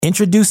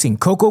Introducing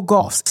Coco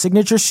Gauff's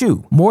signature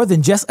shoe, more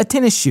than just a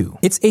tennis shoe.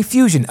 It's a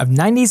fusion of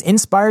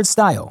 90s-inspired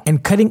style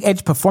and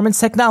cutting-edge performance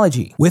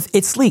technology. With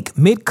its sleek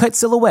mid-cut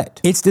silhouette,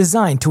 it's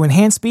designed to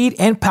enhance speed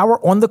and power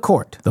on the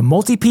court. The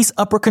multi-piece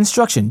upper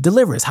construction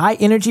delivers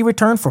high-energy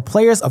return for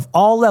players of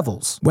all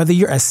levels. Whether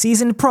you're a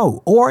seasoned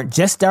pro or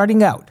just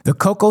starting out, the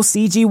Coco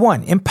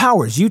CG1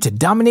 empowers you to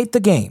dominate the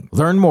game.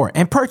 Learn more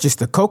and purchase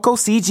the Coco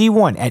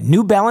CG1 at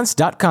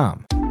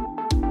newbalance.com.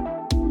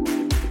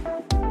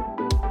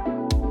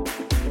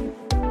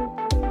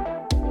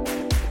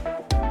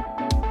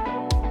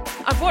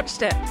 I've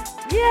watched it.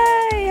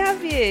 Yay,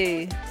 have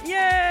you?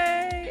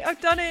 Yay! I've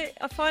done it.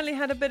 I finally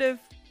had a bit of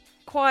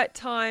quiet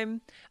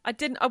time.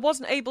 I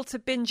wasn't able to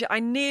binge it. I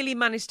nearly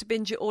managed to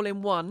binge it all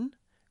in one,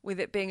 with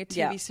it being a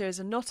TV series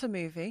and not a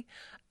movie.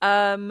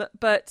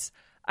 But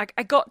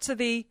I got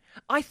to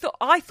I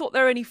thought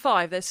there were only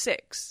 5. There's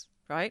 6,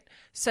 right?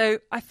 So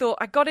I thought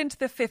I got into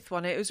the 5th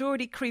one. It was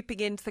already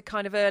creeping into the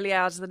kind of early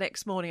hours of the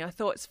next morning. I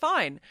thought, it's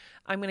fine.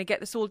 I'm going to get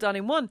this all done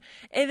in one.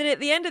 And then at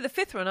the end of the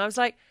 5th one, I was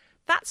like,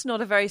 that's not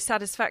a very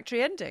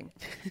satisfactory ending.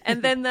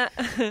 And then that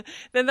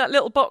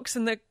little box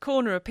in the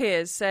corner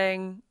appears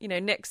saying,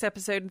 next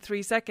episode in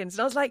 3 seconds.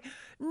 And I was like,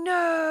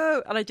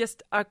 no. And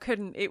I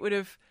couldn't. It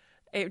would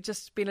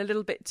just been a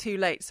little bit too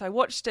late. So I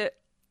watched it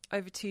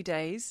over 2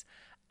 days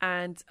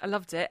and I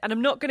loved it. And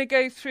I'm not going to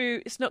go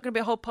through, it's not going to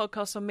be a whole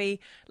podcast on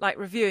me like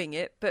reviewing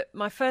it. But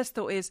my first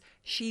thought is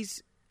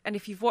and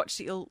if you've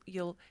watched it,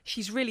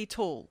 she's really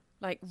tall,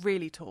 like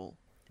really tall.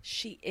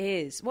 She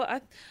is. Well, I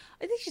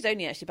think she's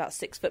only actually about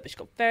 6 foot, but she's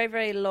got very,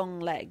 very long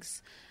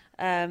legs.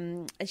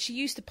 And she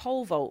used to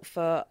pole vault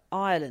for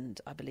Ireland,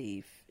 I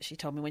believe. She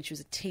told me when she was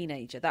a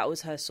teenager. That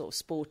was her sort of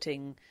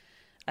sporting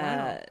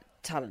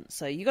talent.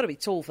 So you got to be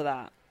tall for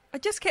that. I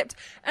just kept,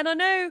 and I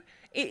know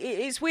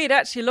it's weird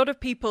actually. A lot of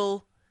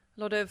people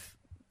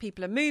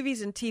in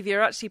movies and TV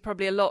are actually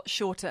probably a lot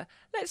shorter.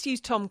 Let's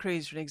use Tom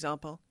Cruise for an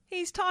example.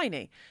 He's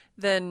tiny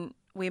than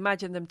we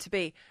imagine them to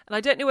be. And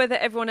I don't know whether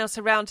everyone else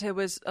around her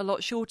was a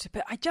lot shorter,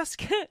 but I just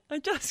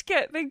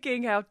kept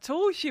thinking how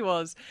tall she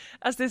was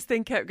as this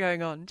thing kept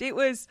going on.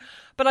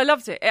 But I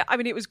loved it. I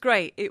mean, it was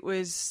great. It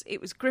was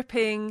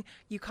gripping.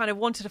 You kind of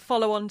wanted to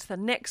follow on to the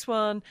next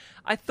one.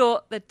 I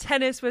thought the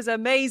tennis was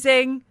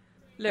amazing.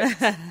 Look.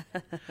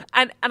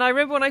 and I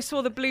remember when I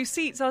saw the blue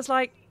seats, I was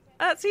like,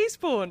 that's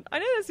Eastbourne. I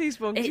know that's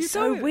Eastbourne. It's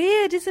so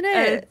weird, isn't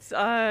it?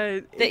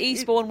 The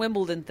Eastbourne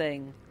Wimbledon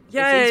thing.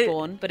 Yeah, it's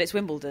Eastbourne, but it's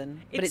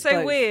Wimbledon. It's so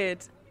both. Weird.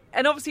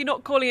 And obviously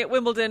not calling it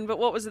Wimbledon, but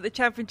what was it, the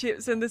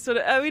championships and the sort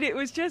of, I mean, it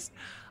was just,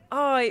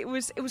 it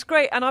was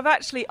great. And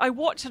I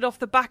watched it off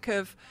the back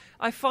of,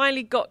 I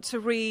finally got to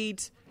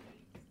read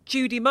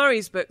Judy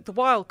Murray's book, The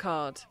Wild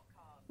Card,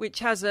 which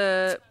has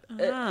a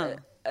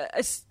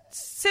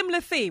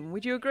similar theme.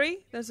 Would you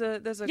agree? There's a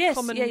yes,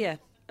 common, yeah.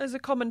 There's a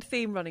common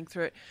theme running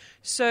through it.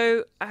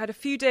 So I had a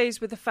few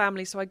days with the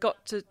family, so I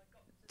got to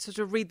sort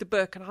of read the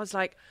book, and I was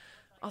like,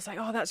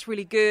 oh, that's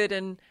really good,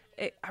 and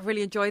I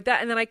really enjoyed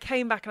that. And then I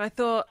came back and I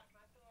thought,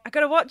 I got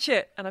to watch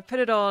it, and I put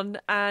it on.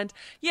 And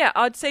yeah,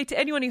 I'd say to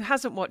anyone who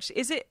hasn't watched,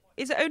 is it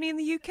only in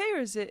the UK or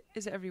is it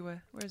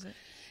everywhere? Where is it?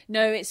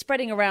 No, it's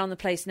spreading around the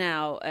place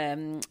now.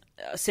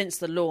 Since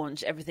the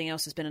launch, everything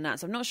else has been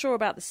announced. I'm not sure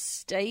about the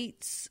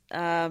States,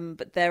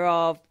 but there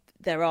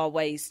are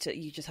ways to.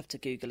 You just have to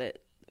Google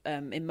it.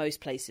 In most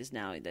places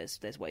now,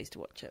 there's ways to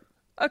watch it.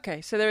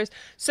 Okay, so there is.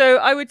 So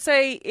I would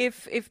say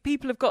if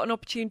people have got an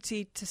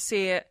opportunity to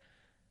see it.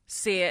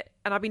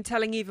 And I've been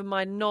telling even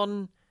my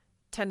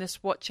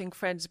non-tennis watching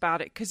friends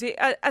about it because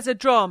as a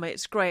drama,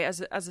 it's great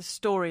as a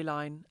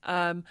storyline.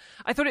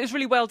 I thought it was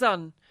really well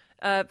done.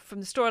 From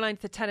the storyline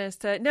to the tennis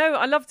no,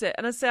 I loved it.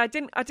 And I say I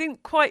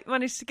didn't quite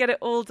manage to get it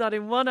all done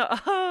in one.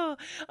 I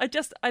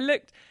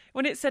looked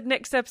when it said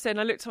next episode and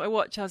I looked at my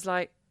watch, I was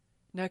like,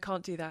 no, I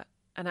can't do that.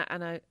 And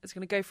I was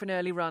going to go for an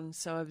early run,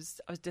 so I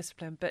was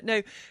disciplined. But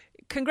no,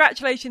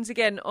 congratulations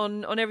again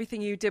on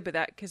everything you did with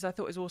that because I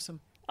thought it was awesome.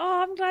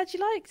 Oh, I'm glad you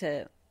liked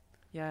it.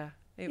 Yeah,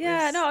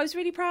 no, I was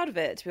really proud of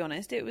it. To be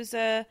honest, it was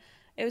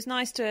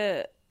nice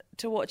to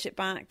watch it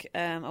back.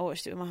 I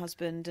watched it with my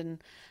husband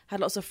and had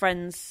lots of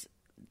friends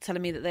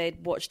telling me that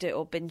they'd watched it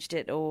or binged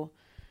it or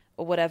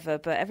whatever.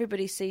 But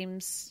everybody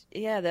seems,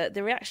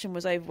 the reaction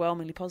was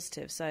overwhelmingly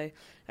positive. So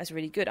that's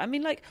really good. I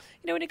mean,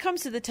 when it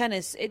comes to the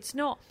tennis, it's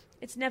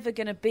never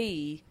going to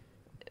be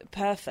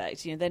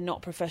perfect. They're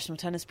not professional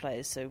tennis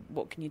players, so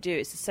what can you do?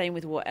 It's the same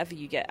with whatever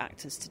you get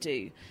actors to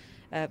do.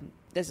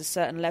 There's a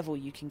certain level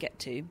you can get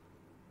to.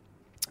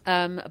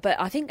 But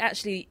I think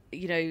actually,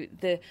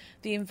 the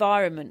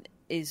environment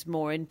is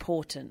more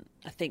important.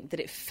 I think that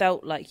it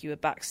felt like you were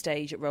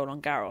backstage at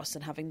Roland Garros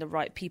and having the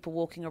right people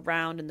walking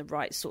around and the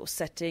right sort of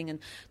setting and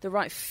the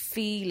right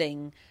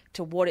feeling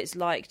to what it's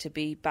like to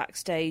be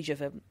backstage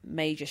of a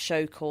major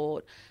show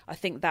court. I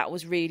think that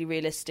was really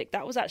realistic.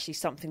 That was actually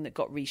something that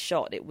got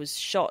reshot. It was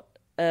shot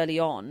early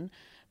on,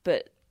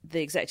 but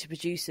the executive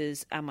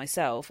producers and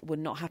myself were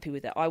not happy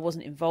with it. I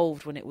wasn't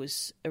involved when it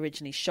was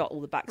originally shot,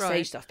 all the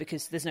backstage stuff,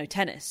 because there's no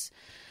tennis.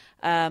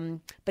 But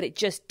it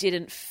just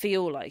didn't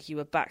feel like you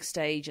were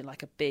backstage in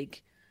like a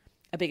big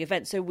a big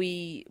event. So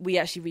we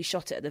actually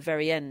reshot it at the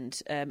very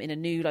end in a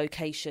new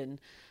location,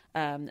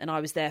 and I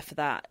was there for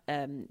that.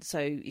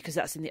 So because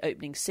that's in the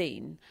opening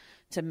scene,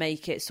 to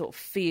make it sort of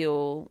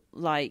feel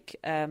like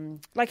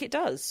it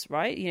does,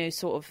 right? You know,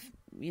 sort of,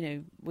 you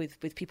know,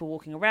 with people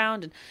walking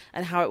around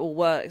and how it all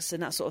works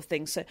and that sort of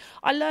thing. So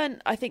I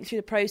learned, I think, through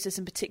the process,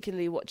 and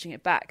particularly watching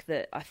it back,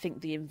 that I think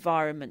the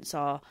environments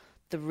are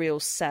the real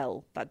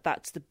sell.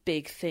 That's the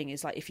big thing,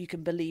 is like, if you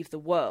can believe the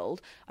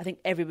world, I think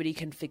everybody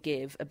can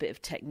forgive a bit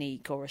of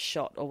technique or a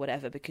shot or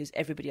whatever, because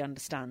everybody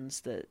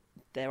understands that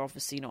they're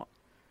obviously not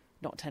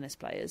tennis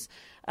players.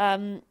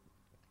 And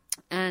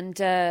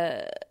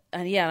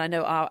yeah, I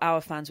know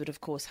our fans would,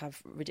 of course,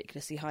 have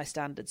ridiculously high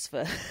standards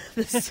for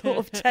the sort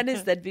of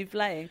tennis they'd be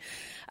playing.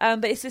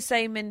 But it's the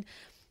same in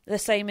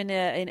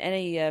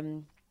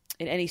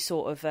any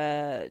sort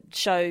of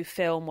show,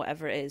 film,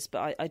 whatever it is.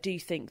 But I do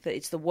think that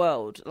it's the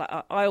world. Like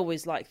I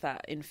always like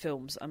that in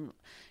films.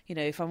 You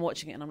know, if I'm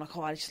watching it and I'm like,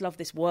 oh, I just love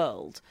this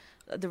world.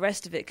 The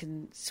rest of it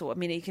can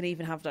it can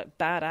even have like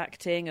bad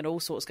acting and all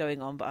sorts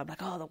going on. But I'm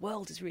like, oh, the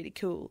world is really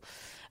cool.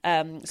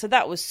 So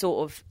that was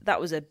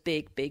a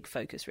big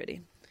focus,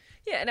 really.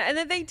 Yeah, and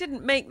then they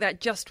didn't make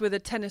that just with a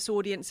tennis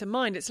audience in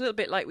mind. It's a little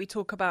bit like we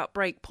talk about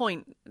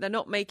Breakpoint. They're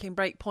not making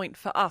Breakpoint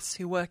for us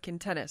who work in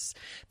tennis.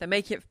 They're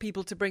making it for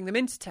people to bring them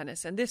into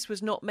tennis. And this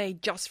was not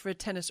made just for a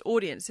tennis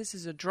audience. This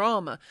is a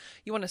drama.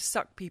 You want to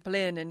suck people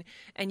in,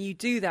 and you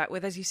do that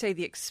with, as you say,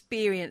 the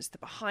experience, the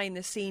behind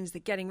the scenes, the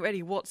getting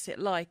ready, what's it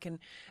like, and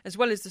as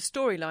well as the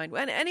storyline.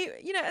 And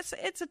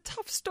it's a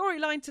tough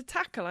storyline to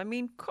tackle. I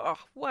mean, oh,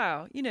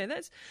 wow, you know,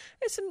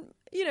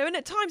 and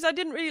at times I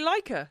didn't really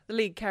like her, the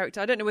lead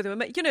character. I don't know whether,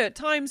 you know, at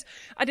times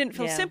I didn't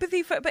feel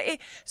sympathy for it,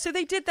 so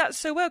they did that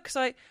so well, because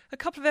a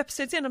couple of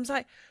episodes in, I was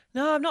like,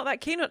 no, I'm not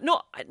that keen on,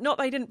 not that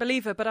I didn't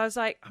believe her, but I was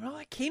like, I'm not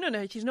that keen on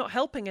her. She's not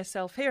helping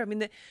herself here. I mean,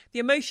 the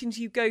emotions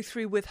you go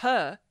through with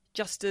her,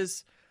 just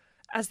as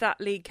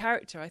that lead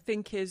character, I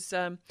think is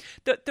the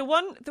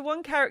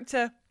one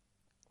character.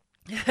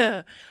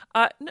 Not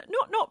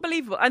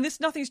believable, and this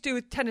nothing to do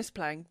with tennis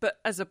playing, but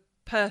as a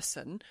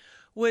person,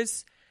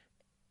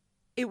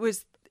 it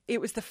was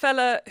the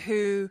fella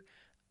who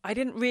I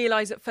didn't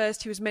realise at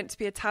first he was meant to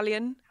be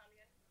Italian.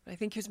 I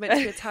think he was meant to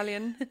be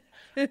Italian.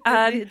 He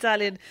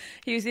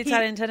was the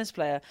Italian tennis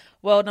player,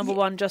 world number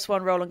one, just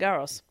won Roland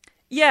Garros.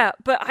 Yeah,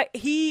 but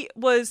he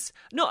was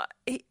not.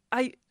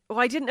 I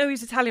didn't know he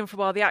was Italian for a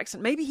while. The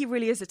accent, maybe he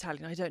really is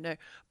Italian. I don't know.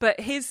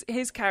 But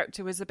his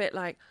character was a bit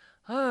like,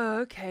 oh,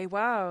 okay,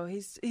 wow.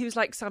 He was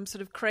like some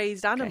sort of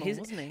crazed animal,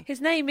 wasn't he?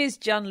 His name is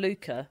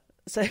Gianluca.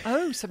 So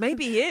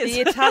maybe he is.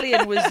 The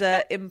Italian was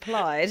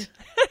implied.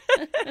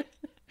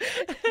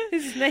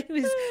 His name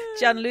is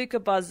Gianluca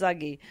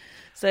Barzagli.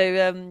 So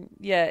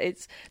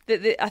it's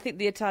I think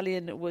the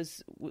Italian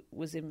was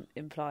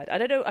implied. I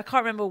don't know. I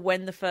can't remember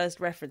when the first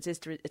reference is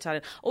to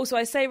Italian. Also,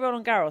 I say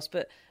Roland Garros,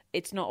 but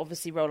it's not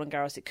obviously Roland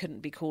Garros. It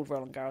couldn't be called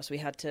Roland Garros. We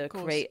had to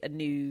create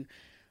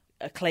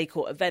a clay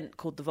court event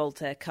called the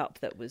Voltaire Cup.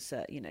 That was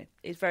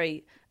it's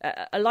very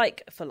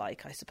alike for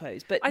like, I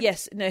suppose. But I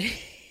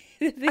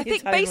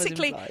think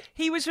basically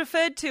he was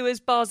referred to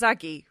as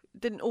Barzagli,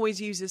 didn't always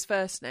use his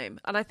first name.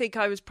 And I think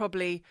I was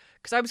probably,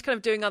 because I was kind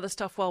of doing other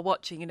stuff while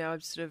watching, I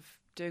was sort of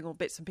doing all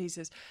bits and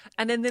pieces.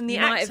 And then the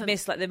accent... might have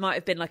missed, like, there might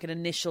have been like an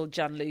initial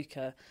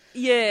Gianluca.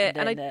 Yeah.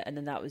 And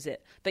then that was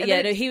it. But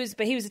he was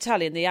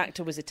Italian. The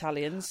actor was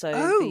Italian. So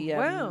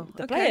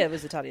the player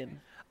was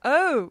Italian.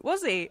 Oh,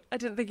 was he? I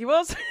didn't think he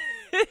was.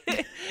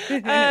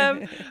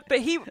 But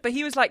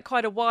he was like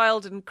quite a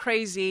wild and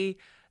crazy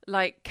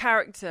like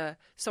character,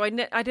 so I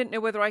didn't know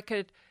whether I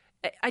could.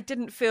 I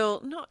didn't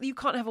feel, you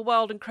can't have a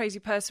wild and crazy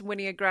person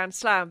winning a Grand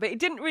Slam, but it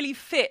didn't really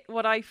fit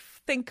what I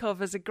think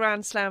of as a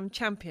Grand Slam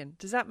champion.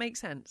 Does that make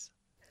sense?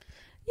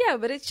 Yeah,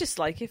 but it's just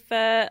like if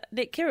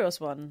Nick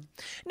Kyrgios won.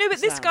 No, but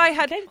this guy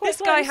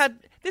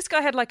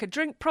had like a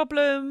drink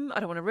problem. I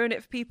don't want to ruin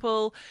it for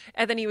people.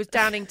 And then he was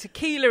downing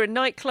tequila in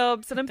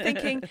nightclubs, and I'm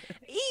thinking,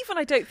 even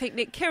I don't think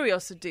Nick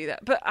Kyrgios would do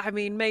that. But I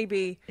mean,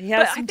 maybe he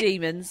has some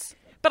demons.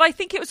 But I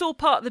think it was all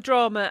part of the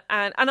drama,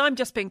 and I'm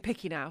just being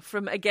picky now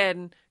from,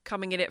 again,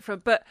 coming in it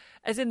from... But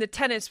as in the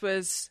tennis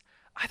was...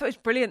 I thought it was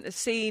brilliant, the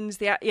scenes,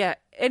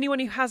 anyone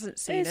who hasn't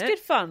seen it... It's good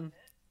fun.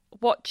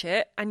 Watch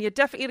it, and you're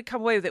definitely going to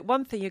come away with it.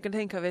 One thing you're going to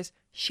think of is,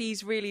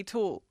 she's really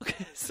tall.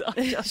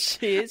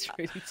 She is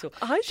really tall.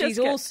 She's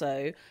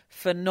also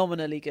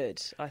phenomenally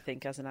good, I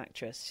think, as an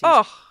actress.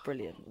 She's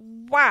brilliant.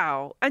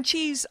 Wow. And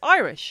she's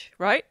Irish,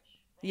 right?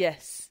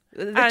 Yes.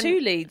 The two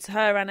leads,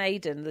 her and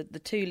Aidan, the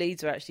two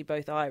leads are actually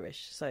both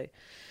Irish, so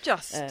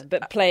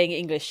but playing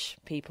English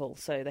people,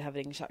 so they have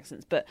English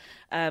accents. But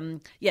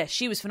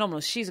she was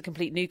phenomenal. She's a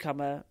complete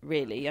newcomer,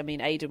 really. I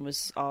mean, Aidan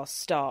was our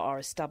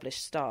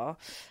established star,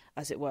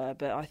 as it were.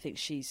 But I think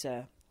she's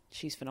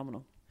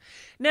phenomenal.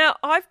 Now,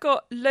 I've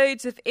got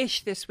loads of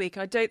ish this week.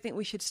 I don't think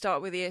we should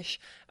start with the ish.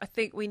 I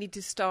think we need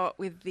to start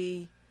with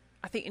the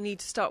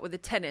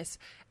tennis,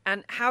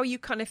 and how you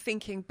kind of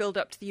thinking build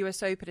up to the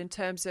US Open in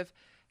terms of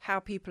how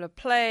people are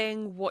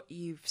playing, what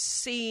you've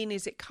seen.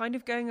 Is it kind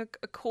of going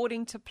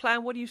according to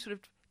plan? What are you sort of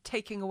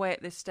taking away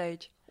at this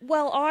stage?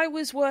 Well, I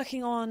was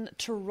working on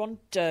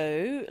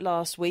Toronto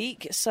last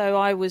week, so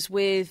I was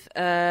with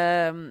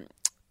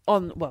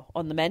on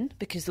the men,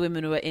 because the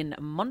women were in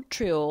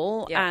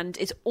Montreal, and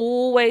it's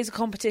always a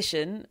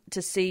competition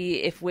to see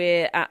if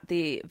we're at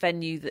the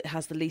venue that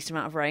has the least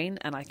amount of rain.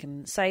 And I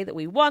can say that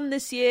we won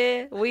this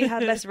year. We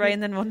had less rain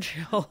than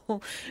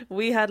Montreal.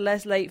 We had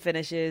less late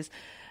finishes.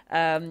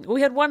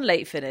 We had one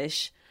late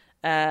finish,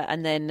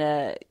 and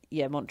then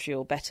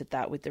Montreal bettered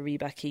that with the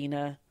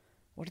Rybakina.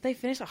 What did they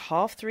finish? Like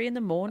 3:30 in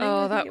the morning?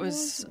 Oh, that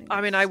was... I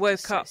mean, I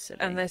woke up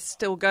and they're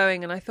still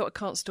going, and I thought, it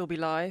can't still be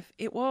live.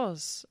 It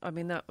was. I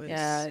mean, that was...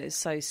 Yeah, it's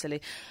so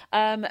silly.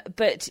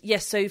 But,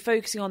 yes, so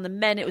focusing on the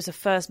men, it was a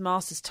first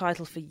Masters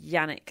title for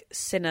Yannick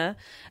Sinner.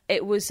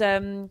 It was...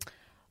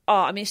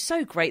 it's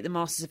so great, the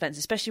Masters events,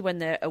 especially when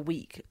they're a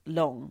week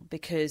long,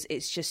 because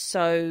it's just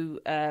so...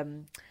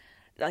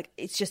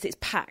 it's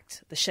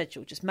packed, the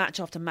schedule, just match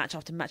after match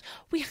after match.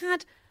 We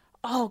had...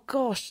 Oh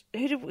gosh,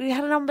 we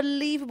had an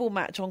unbelievable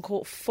match on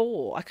court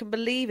 4. I couldn't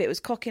believe it. It was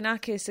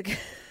Kokkinakis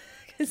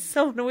against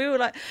someone. We were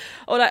like,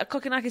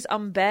 Kokkinakis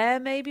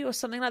Humbert maybe, or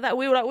something like that.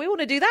 We were like, we want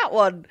to do that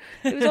one.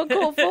 It was on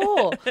court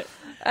 4.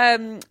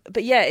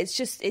 But yeah, it's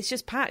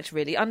just packed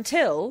really,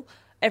 until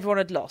everyone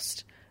had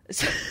lost.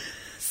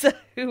 So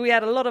we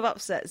had a lot of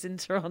upsets in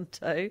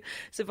Toronto.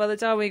 So by the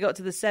time we got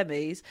to the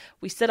semis,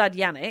 we still had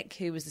Yannick,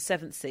 who was the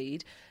 7th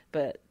seed,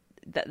 but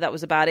that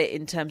was about it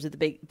in terms of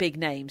the big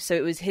names. So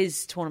it was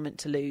his tournament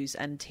to lose,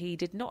 and he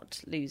did not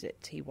lose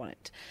it. He won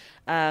it.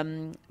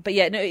 But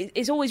yeah, no,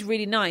 it's always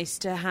really nice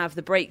to have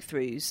the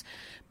breakthroughs.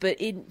 But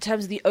in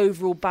terms of the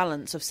overall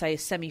balance of, say,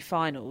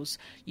 semi-finals,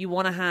 you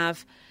want to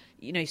have...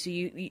 so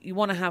you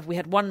want to have... We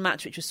had one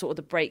match which was sort of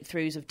the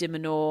breakthroughs of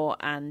Dimonor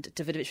and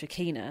Davidovich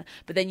Fokina,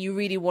 but then you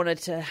really wanted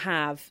to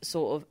have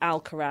sort of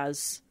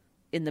Alcaraz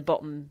in the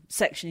bottom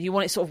section. You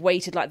want it sort of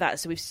weighted like that.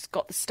 So we've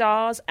got the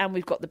stars and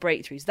we've got the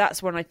breakthroughs.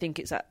 That's when I think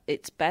it's at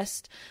its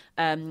best.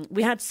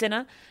 We had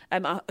Sinner,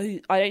 who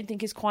I don't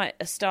think is quite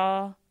a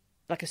star,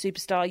 like a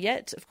superstar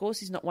yet. Of course,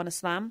 he's not won a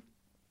slam.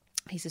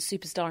 He's a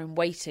superstar in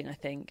waiting, I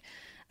think.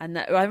 And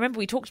I remember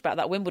we talked about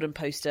that Wimbledon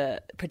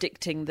poster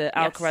predicting the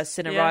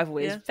Alcaraz-Sinner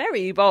rivalry. It's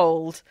very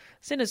bold.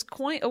 Sinner's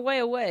quite a way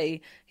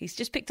away. He's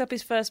just picked up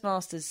his first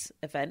Masters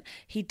event.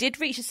 He did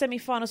reach the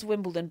semi-finals of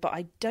Wimbledon, but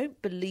I don't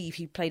believe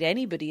he played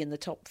anybody in the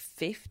top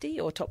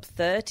 50 or top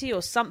 30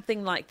 or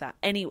something like that.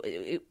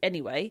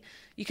 Anyway,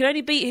 you can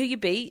only beat who you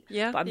beat.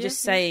 Yeah, but I'm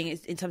just saying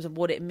in terms of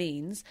what it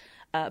means.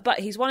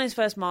 But he's won his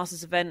first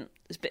Masters event.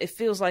 It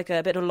feels like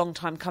a bit of a long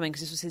time coming,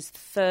 because this was his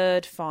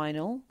 3rd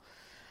final.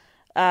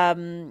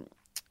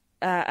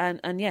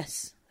 And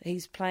yes,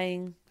 he's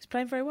playing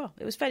very well.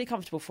 It was fairly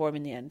comfortable for him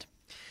in the end.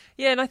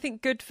 Yeah, and I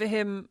think good for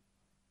him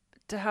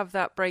to have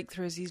that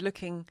breakthrough as he's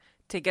looking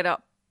to get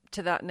up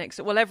to that next...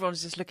 Well,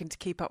 everyone's just looking to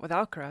keep up with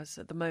Alcaraz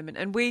at the moment.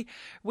 And we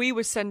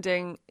were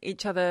sending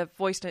each other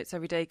voice notes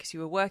every day because you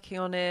were working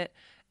on it.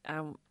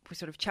 We're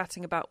sort of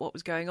chatting about what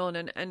was going on,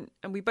 and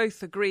we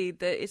both agreed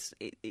that it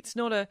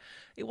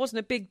wasn't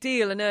a big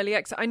deal, an early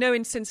exit. I know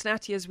in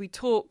Cincinnati, as we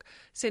talk,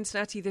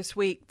 Cincinnati this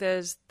week,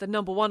 there's the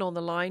number 1 on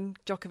the line.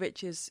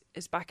 Djokovic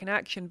is back in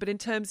action, but in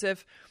terms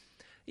of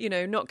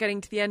not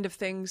getting to the end of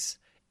things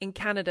in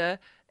Canada,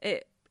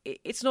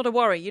 it's not a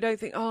worry. You don't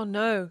think, oh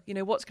no,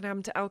 what's going to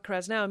happen to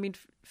Alcaraz now? I mean,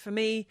 for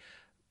me,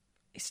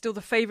 he's still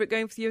the favourite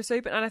going for the US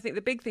Open, and I think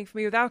the big thing for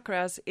me with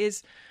Alcaraz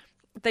is,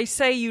 they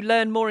say you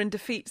learn more in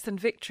defeats than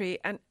victory,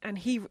 and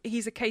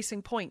he's a case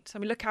in point. I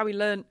mean, look how he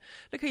learned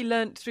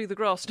through the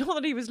grass. Not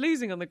that he was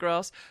losing on the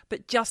grass,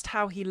 but just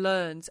how he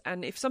learns.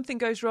 And if something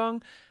goes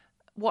wrong,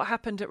 what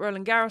happened at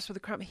Roland Garros with the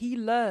cramp, he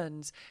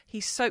learns.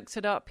 He soaks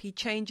it up, he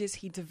changes,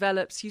 he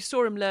develops. You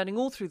saw him learning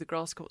all through the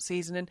grass court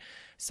season, and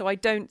so I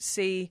don't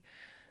see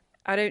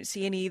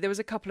any... There was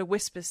a couple of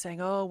whispers saying,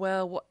 oh,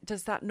 well, what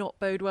does that not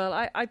bode well?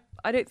 I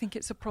don't think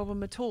it's a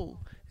problem at all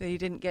that he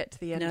didn't get to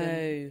the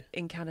end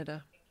in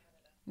Canada.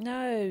 No.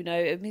 I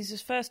mean, it's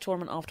his first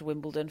tournament after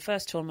Wimbledon,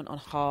 first tournament on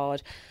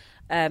hard.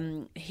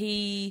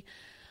 He's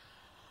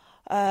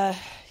going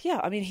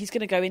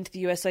to go into the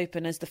US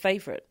Open as the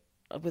favourite,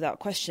 without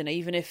question.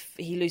 Even if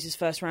he loses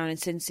first round in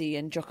Cincy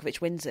and Djokovic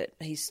wins it,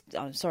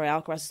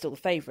 Alcaraz is still the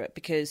favourite,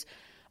 because,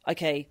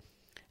 the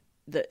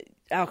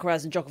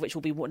Alcaraz and Djokovic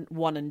will be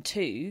 1 and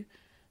 2,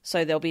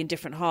 so they'll be in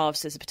different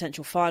halves. There's a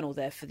potential final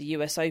there for the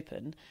US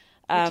Open.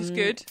 Which is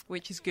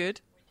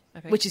good.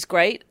 Which is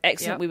great.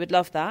 Excellent. Yep. We would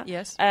love that.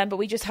 Yes. But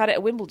we just had it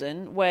at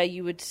Wimbledon, where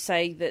you would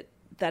say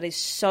that is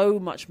so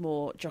much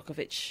more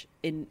Djokovic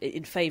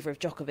in favour of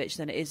Djokovic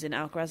than it is in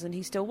Alcaraz, and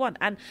he still won.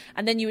 And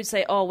then you would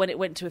say, oh, when it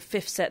went to a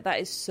 5th set,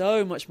 that is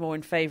so much more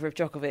in favour of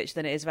Djokovic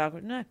than it is of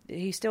Alcaraz. No,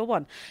 he still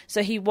won.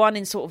 So he won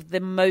in sort of the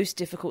most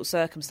difficult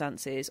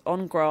circumstances,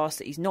 on grass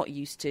that he's not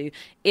used to,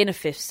 in a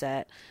 5th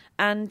set.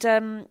 And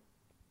I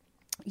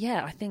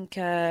think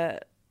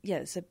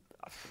it's a...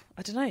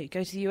 I don't know,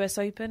 go to the US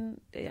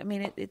Open. I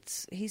mean,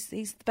 he's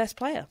the best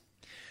player.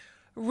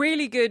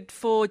 Really good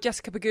for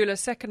Jessica Pegula's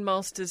 2nd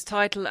Masters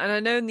title. And I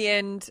know in the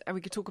end, and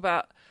we could talk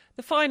about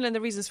the final and the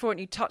reasons for it,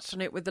 and you touched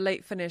on it with the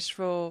late finish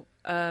for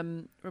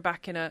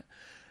Rybakina.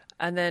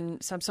 and then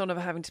Samsonova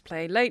having to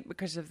play late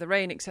because of the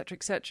rain, etc.,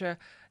 etc.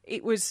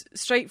 It was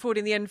straightforward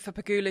in the end for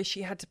Pegula.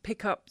 She had to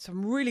pick up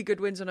some really good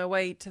wins on her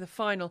way to the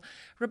final.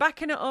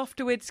 Rybakina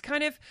afterwards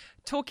kind of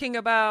talking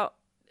about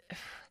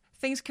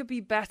things could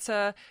be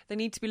better. They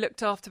need to be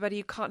looked after better.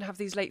 You can't have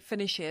these late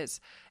finishes.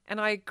 And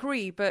I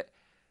agree, but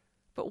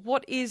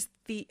what is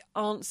the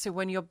answer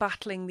when you're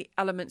battling the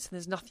elements and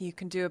there's nothing you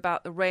can do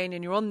about the rain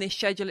and you're on this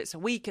schedule, it's a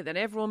week and then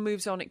everyone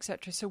moves on,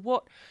 etc. So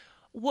what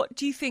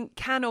do you think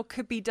can or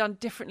could be done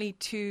differently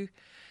to,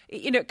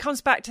 it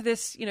comes back to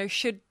this,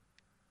 should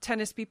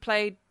tennis be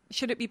played?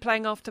 Should it be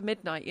playing after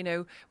midnight?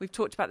 We've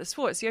talked about the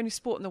sport. It's the only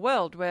sport in the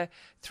world where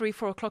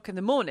 3-4 o'clock in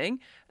the morning,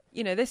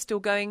 they're still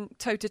going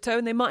toe to toe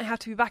and they might have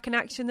to be back in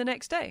action the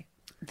next day.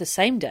 The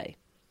same day,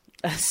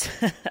 as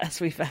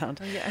we found.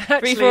 Oh, yeah.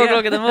 3-4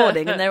 o'clock in the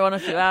morning and they're on a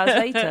few hours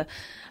later.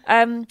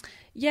 I'd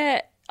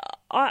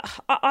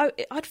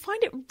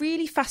find it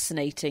really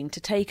fascinating to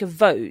take a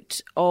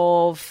vote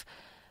of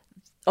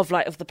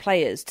the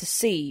players to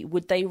see,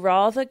 would they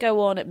rather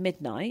go on at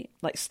midnight,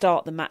 like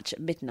start the match at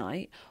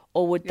midnight,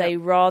 or would they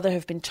rather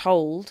have been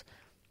told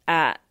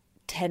at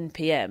 10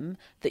 p.m.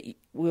 that we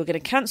were going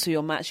to cancel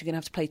your match, you're going to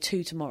have to play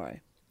 2 tomorrow?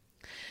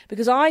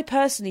 Because I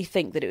personally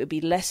think that it would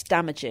be less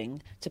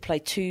damaging to play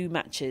 2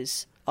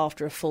 matches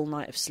after a full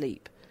night of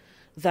sleep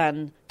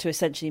than to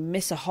essentially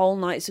miss a whole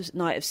night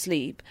of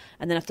sleep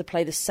and then have to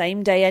play the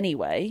same day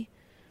anyway.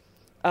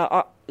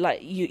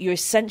 You're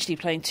essentially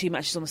playing 2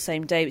 matches on the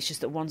same day. It's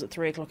just that one's at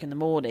 3 o'clock in the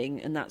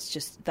morning, and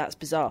that's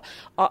bizarre.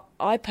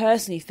 I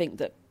personally think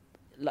that,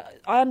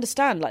 I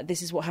understand,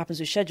 this is what happens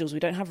with schedules.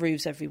 We don't have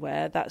roofs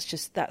everywhere.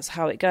 That's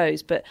how it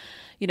goes. But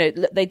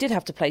they did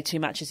have to play 2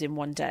 matches in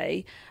one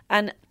day,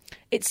 and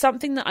it's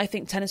something that I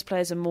think tennis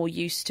players are more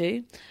used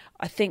to.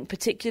 I think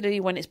particularly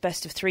when it's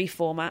best of 3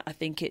 format, I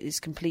think it is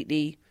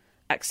completely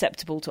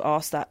acceptable to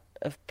ask that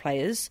of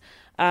players.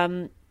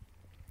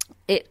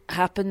 It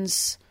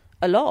happens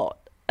a lot.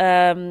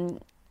 And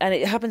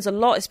it happens a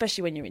lot,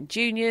 especially when you're in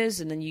juniors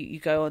and then you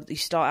go on, you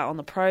start out on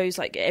the pros.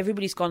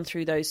 Everybody's gone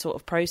through those sort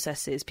of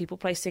processes. People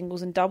play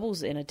singles and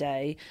doubles in a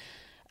day,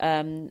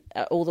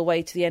 all the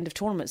way to the end of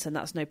tournaments, and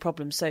that's no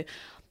problem. So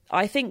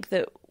I think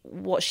that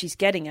what she's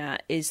getting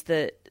at is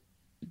that,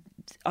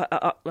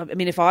 I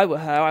mean, if I were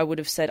her, I would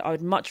have said, I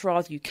would much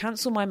rather you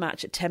cancel my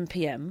match at 10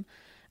 p.m.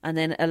 and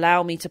then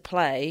allow me to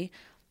play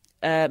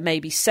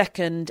maybe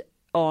 2nd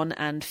on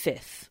and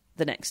 5th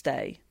the next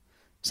day.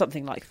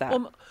 Something like that.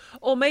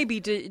 Or maybe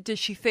does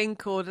she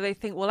think, or do they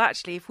think, well,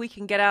 actually, if we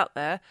can get out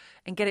there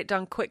and get it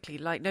done quickly,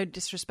 no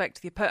disrespect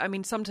to the opponent. I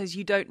mean, sometimes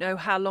you don't know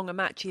how long a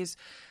match is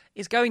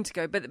going to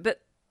go, but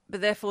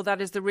therefore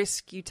that is the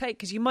risk you take,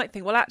 because you might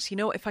think, well,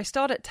 actually, if I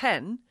start at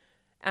 10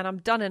 and I'm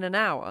done in an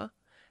hour,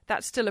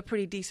 that's still a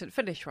pretty decent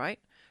finish, right?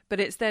 But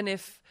it's then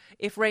if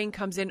rain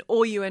comes in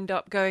or you end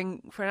up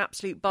going for an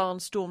absolute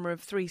barnstormer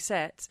of 3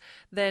 sets,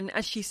 then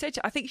as she said,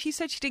 I think she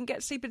said she didn't get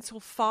to sleep until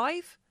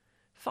 5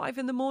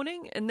 in the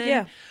morning, and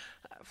then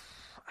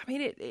I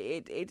mean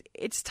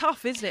it's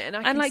tough, isn't it?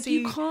 And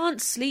you can't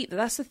sleep.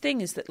 That's the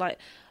thing, is that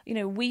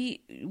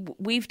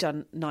we've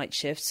done night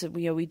shifts,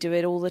 we do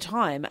it all the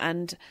time,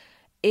 and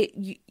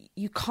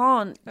you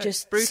can't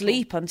just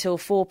sleep until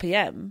 4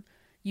 p.m.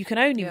 You can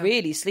only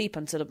really sleep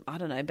until, I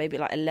don't know, maybe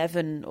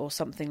 11 or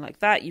something like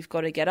that. You've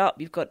got to get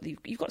up. You've got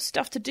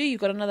stuff to do.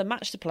 You've got another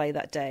match to play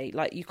that day.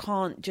 You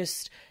can't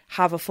just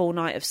have a full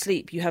night of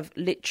sleep. You have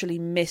literally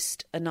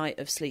missed a night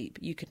of sleep.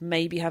 You could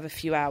maybe have a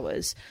few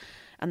hours,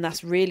 and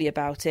that's really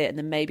about it. And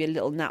then maybe a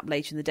little nap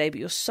later in the day. But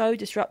you're so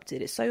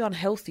disrupted. It's so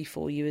unhealthy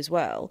for you as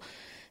well.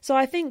 So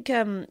I think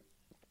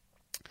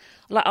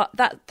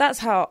that's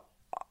how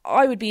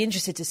I would be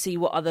interested to see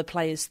what other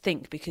players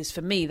think, because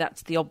for me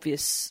that's the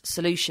obvious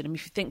solution. I mean,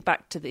 if you think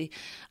back to the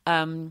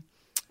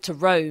to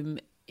Rome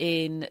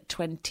in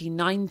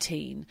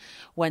 2019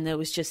 when there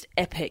was just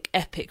epic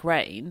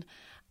rain,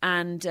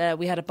 and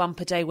we had a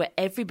bumper day where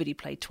everybody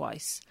played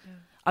twice. Yeah.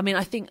 I mean,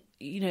 I think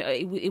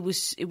it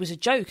was a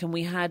joke, and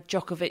we had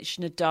Djokovic,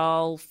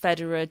 Nadal,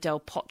 Federer, Del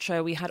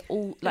Potro. We had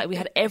we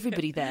had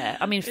everybody there.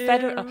 I mean,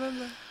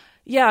 Federer.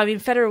 Yeah, I mean,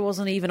 Federer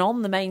wasn't even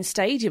on the main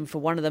stadium for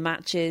one of the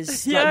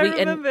matches. I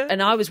remember.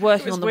 And I was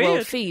working on the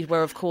world feed,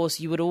 where, of course,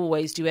 you would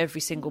always do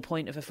every single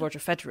point of a Roger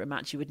Federer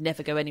match. You would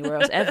never go anywhere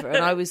else ever.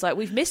 And I was like,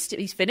 we've missed it.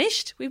 He's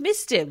finished. We've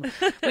missed him.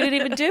 We didn't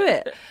even do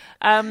it.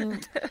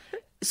 And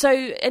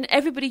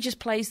everybody just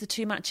plays the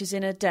 2 matches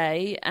in a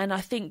day. And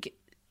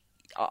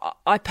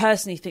I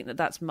personally think that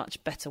that's a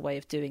much better way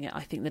of doing it.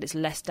 I think that it's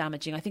less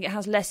damaging. I think it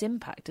has less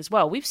impact as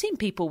well. We've seen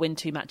people win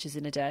 2 matches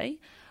in a day.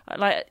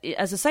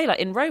 As I say,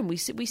 in Rome, we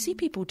see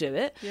people do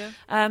it. Yeah.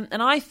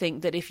 And I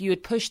think that if you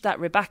had pushed that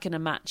Rybakina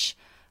match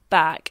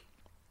back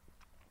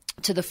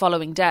to the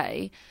following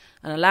day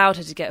and allowed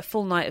her to get a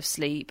full night of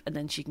sleep, and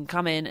then she can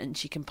come in and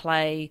she can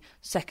play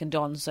 2nd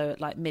on, so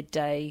at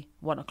midday,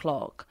 1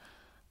 o'clock.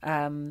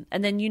 And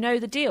then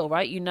the deal,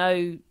 right?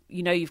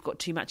 You've got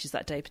 2 matches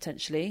that day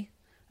potentially.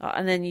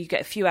 And then you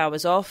get a few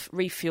hours off,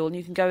 refuel, and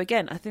you can go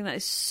again. I think that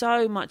is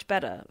so much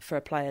better for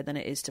a player than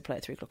it is to play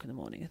at 3 o'clock in the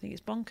morning. I think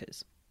it's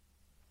bonkers.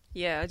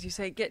 Yeah, as you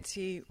say, it gets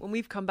you when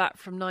we've come back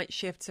from night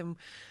shifts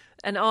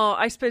and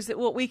I suppose that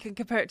what we can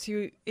compare it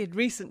to in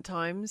recent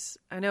times,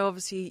 I know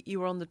obviously you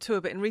were on the tour,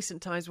 but in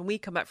recent times when we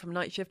come back from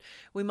night shift,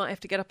 we might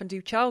have to get up and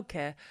do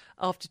childcare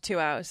after 2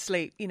 hours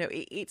sleep. You know,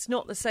 it's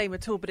not the same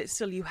at all, but it's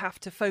still, you have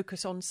to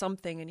focus on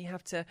something and you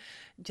have to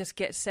just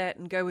get set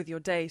and go with your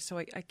day. So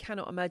I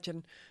cannot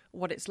imagine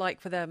what it's like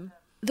for them.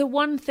 The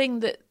one thing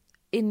that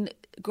in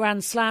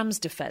Grand Slam's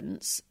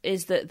defence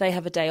is that they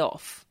have a day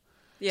off.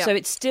 Yeah. So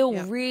it's still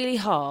really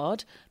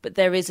hard, but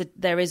there is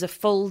a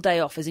full day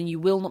off, as in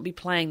you will not be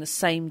playing the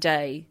same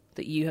day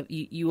that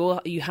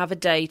you have a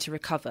day to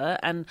recover.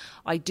 And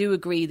I do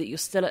agree that you're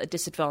still at a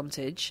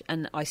disadvantage,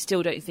 and I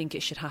still don't think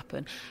it should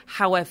happen.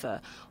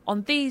 However,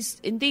 in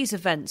these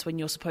events when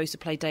you're supposed to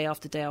play day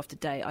after day after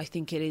day, I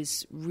think it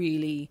is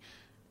really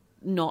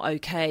not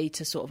okay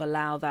to sort of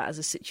allow that as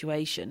a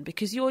situation,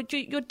 because you're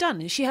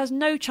done. She has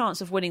no chance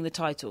of winning the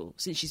title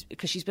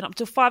because she's been up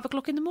till 5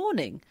 o'clock in the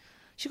morning.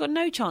 She's got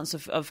no chance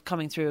of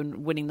coming through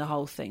and winning the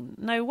whole thing.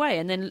 No way.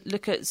 And then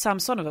look at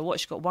Samsonova.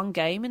 She got one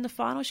game in the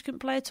final. She couldn't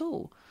play at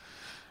all.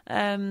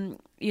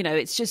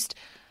 It just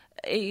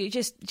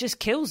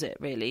kills it,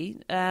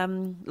 really.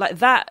 Like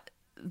that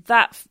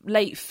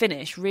late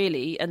finish,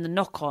 really, and the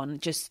knock-on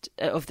just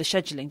of the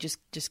scheduling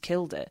just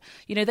killed it.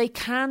 You know, they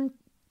can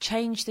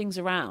change things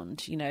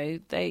around. You know,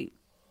 they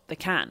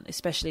can,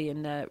 especially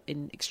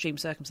in extreme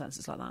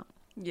circumstances like that.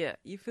 Yeah,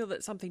 you feel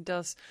that something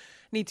does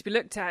need to be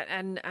looked at,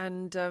 and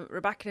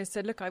Rybakina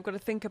said, "Look, I've got to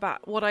think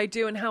about what I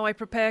do and how I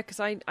prepare, because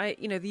I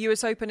the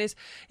US Open is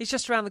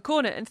just around the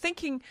corner." And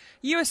thinking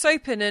US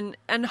Open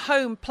and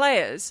home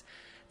players,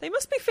 they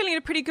must be feeling in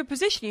a pretty good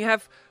position. You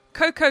have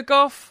Coco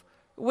Gauff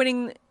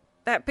winning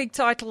that big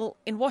title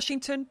in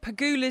Washington.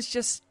 Pegula's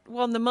just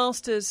won the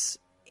Masters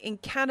in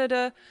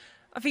Canada.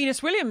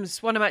 Venus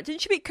Williams won a match.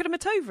 Didn't she beat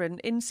Kudermetova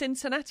in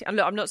Cincinnati? And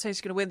look, I'm not saying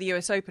she's going to win the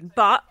US Open,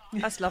 but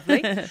that's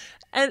lovely.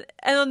 And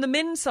on the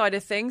men's side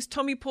of things,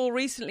 Tommy Paul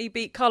recently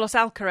beat Carlos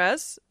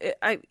Alcaraz,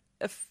 a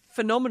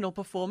phenomenal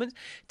performance.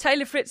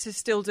 Taylor Fritz is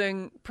still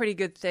doing pretty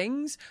good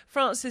things.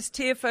 Francis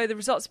Tiafoe, the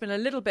results have been a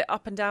little bit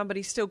up and down, but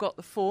he's still got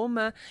the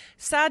form.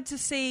 Sad to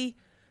see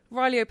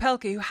Riley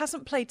Opelka, who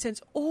hasn't played since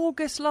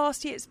August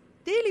last year.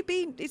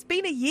 It's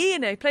been a year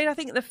now. He played, I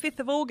think, the 5th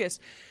of August.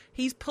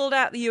 He's pulled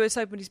out the US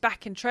Open. He's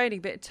back in training.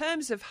 But in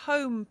terms of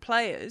home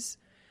players,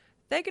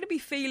 they're going to be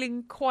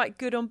feeling quite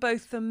good on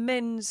both the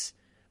men's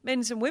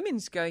and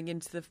women's going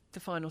into the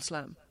final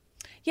slam.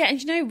 Yeah,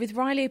 and with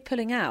Riley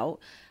pulling out,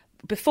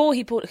 before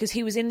he pulled, because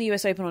he was in the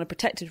US Open on a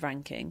protected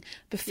ranking,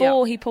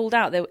 before he pulled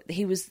out,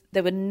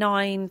 there were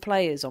 9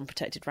 players on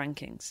protected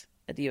rankings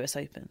at the US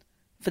Open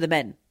for the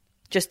men,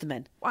 just the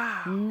men.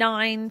 Wow,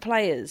 9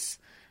 players.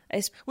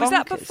 It's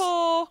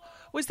bonkers.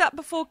 Was that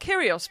before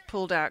Kyrgios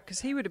pulled out?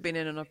 Because he would have been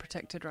in on a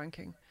protected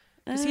ranking.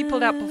 Because he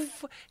pulled out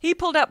before. He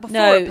pulled out before.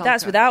 No,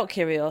 that's without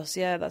Kyrgios.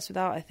 Yeah, that's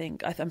without. I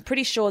think I'm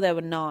pretty sure there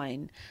were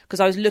 9, because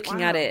I was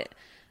looking at it.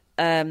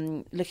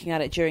 Looking at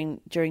it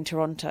during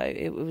Toronto,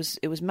 it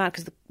was mad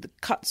because the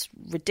cut's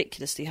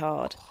ridiculously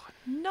hard.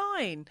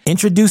 9.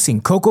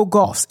 Introducing Coco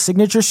Gauff's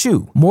signature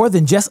shoe. More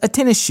than just a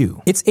tennis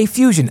shoe, it's a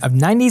fusion of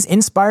 90s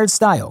inspired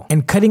style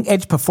and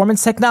cutting-edge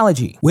performance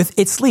technology. With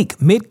its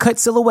sleek mid-cut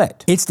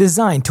silhouette, it's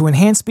designed to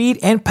enhance speed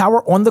and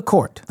power on the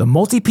court. The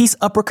multi-piece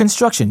upper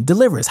construction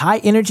delivers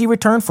high-energy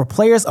return for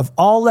players of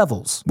all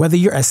levels. Whether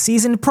you're a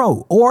seasoned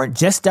pro or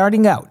just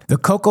starting out, the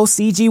Coco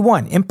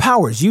CG1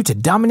 empowers you to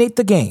dominate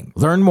the game.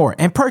 Learn more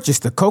and purchase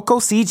the Coco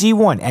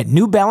CG1 at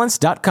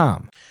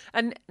newbalance.com.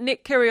 And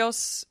Nick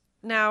Kyrgios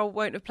now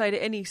won't have played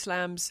at any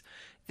slams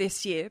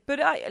this year. But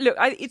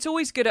it's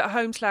always good at a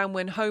home slam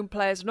when home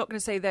players, I'm not going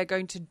to say they're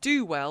going to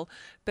do well,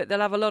 but they'll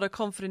have a lot of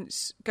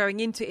confidence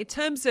going into it. In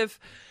terms of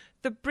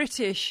the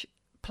British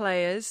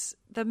players,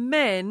 the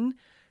men,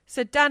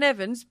 so Dan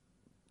Evans,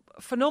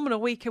 phenomenal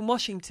week in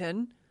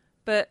Washington,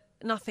 but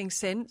nothing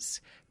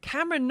since.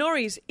 Cameron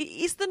Norrie,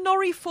 is the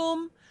Norrie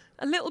form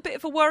a little bit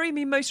of a worry? I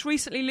mean, most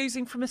recently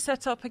losing from a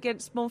set-up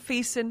against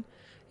Monfils in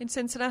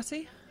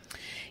Cincinnati.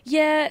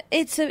 Yeah,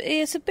 it's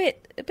a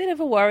bit of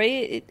a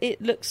worry.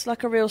 It looks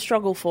like a real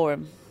struggle for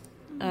him.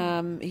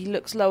 He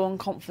looks low on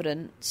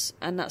confidence,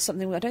 and that's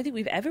something I don't think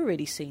we've ever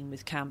really seen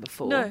with Cam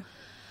before. No,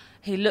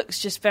 he looks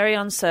just very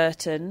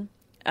uncertain.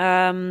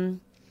 Whether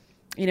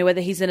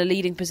he's in a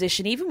leading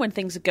position, even when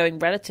things are going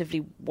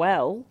relatively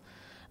well.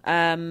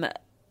 The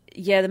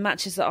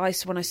matches that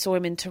when I saw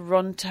him in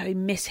Toronto, he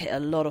mishit a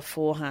lot of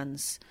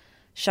forehands,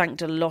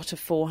 shanked a lot of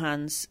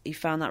forehands. He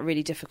found that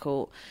really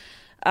difficult.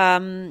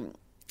 He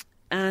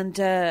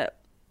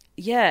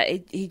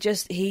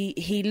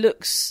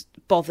looks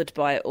bothered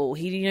by it all.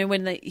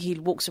 When he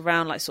walks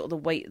around like sort of the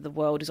weight of the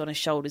world is on his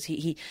shoulders.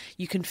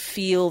 You can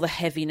feel the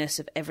heaviness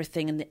of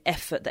everything and the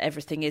effort that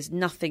everything is.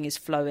 Nothing is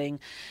flowing.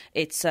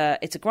 It's a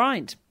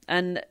grind,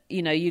 and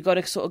you got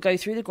to sort of go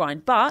through the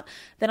grind. But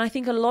then I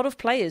think a lot of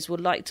players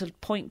would like to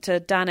point to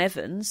Dan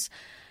Evans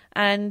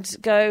and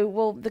go,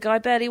 well, the guy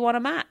barely won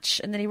a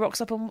match, and then he rocks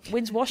up and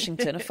wins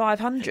Washington a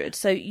 500.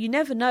 So you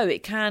never know;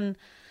 it can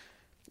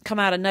come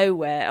out of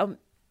nowhere.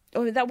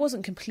 that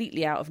wasn't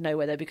completely out of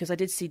nowhere though, because I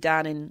did see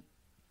Dan in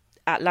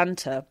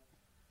Atlanta,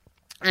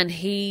 and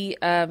he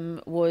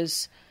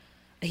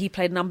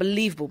played an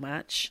unbelievable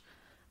match,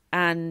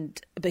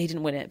 but he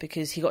didn't win it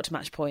because he got to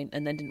match point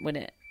and then didn't win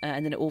it,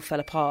 and then it all fell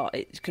apart.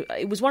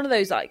 It was one of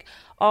those, like,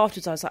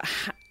 afterwards I was like,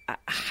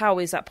 how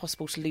is that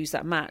possible to lose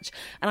that match?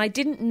 And I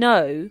didn't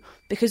know,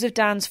 because of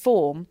Dan's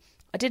form,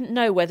 I didn't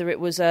know whether it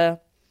was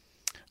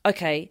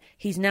okay,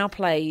 he's now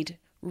played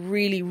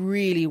really,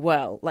 really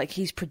well. Like,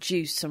 he's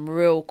produced some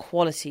real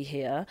quality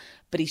here,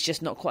 but he's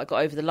just not quite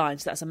got over the line.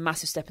 So that's a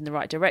massive step in the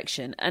right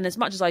direction. And as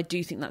much as I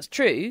do think that's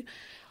true,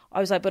 I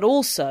was like, but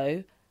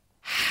also,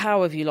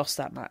 how have you lost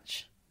that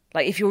match?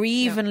 Like, if you're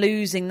even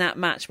losing that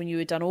match when you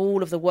had done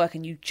all of the work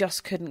and you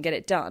just couldn't get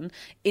it done,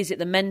 is it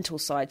the mental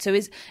side? So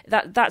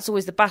that's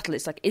always the battle.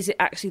 It's like, is it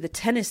actually the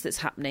tennis that's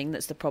happening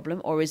that's the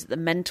problem, or is it the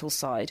mental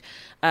side?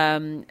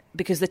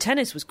 Because the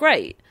tennis was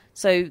great.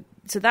 So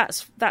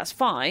that's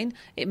fine.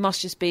 It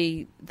must just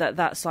be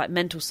that's like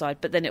mental side.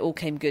 But then it all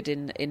came good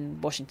in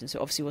Washington, so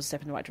it obviously was a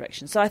step in the right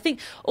direction. So I think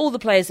all the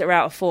players that are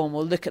out of form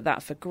will look at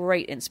that for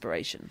great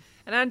inspiration.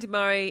 And Andy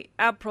Murray,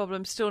 ab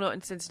problem, still not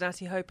in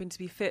Cincinnati, hoping to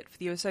be fit for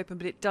the US Open,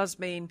 but it does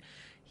mean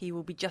he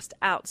will be just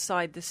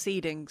outside the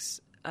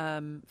seedings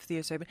for the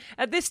US Open.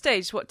 At this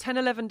stage, 10,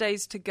 11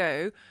 days to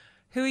go,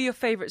 who are your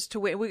favourites to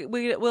win?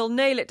 We'll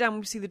nail it down when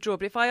we see the draw,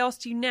 but if I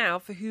asked you now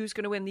for who's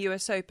going to win the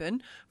US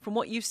Open, from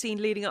what you've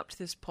seen leading up to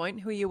this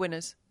point, who are your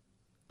winners?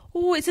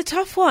 Oh, it's a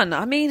tough one.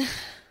 I mean,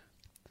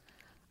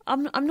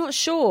 I'm not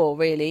sure,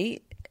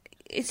 really.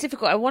 It's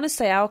difficult. I want to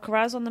say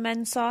Alcaraz on the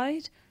men's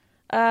side.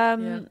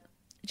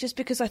 Just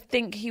because I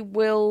think he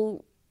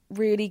will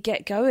really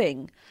get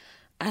going.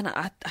 And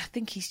I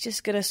think he's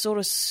just going to sort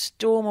of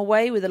storm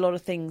away with a lot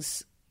of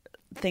things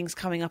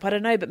coming up. I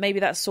don't know, but maybe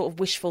that's sort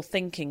of wishful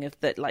thinking of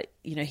that, like,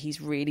 you know,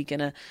 he's really going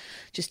to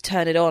just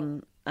turn it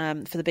on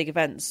for the big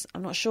events.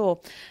 I'm not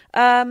sure.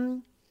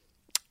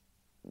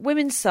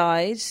 Women's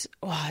side,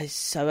 it's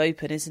so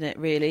open, isn't it,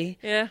 really?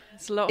 Yeah,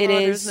 it's a lot harder,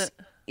 isn't it?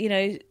 You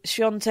know,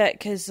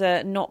 Swiatek has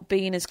not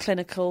been as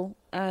clinical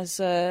as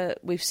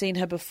we've seen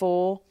her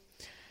before.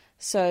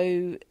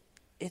 So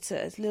it's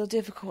a little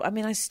difficult. I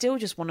mean, I still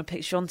just want to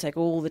pick Swiatek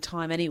all the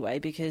time anyway,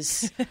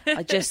 because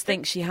I just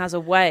think she has a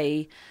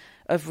way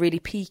of really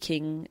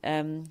peaking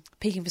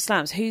for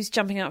slams. Who's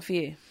jumping out for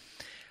you?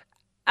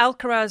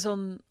 Alcaraz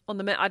on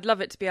the men. I'd love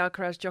it to be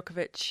Alcaraz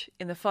Djokovic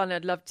in the final.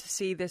 I'd love to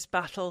see this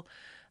battle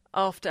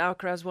after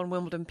Alcaraz won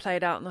Wimbledon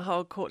played out in the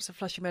hard courts of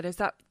Flushing Meadows.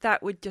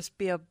 That would just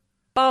be a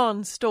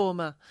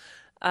barnstormer.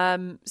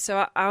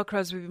 So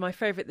Alcaraz would be my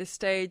favourite at this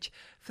stage.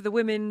 For the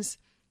women's,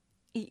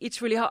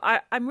 it's really hard.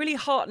 I'm really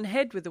heart and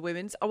head with the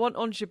women's. I want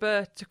Ons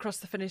Jabeur to cross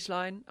the finish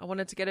line. I want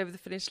her to get over the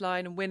finish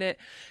line and win it.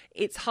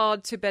 It's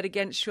hard to bet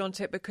against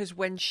Swiatek because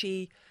when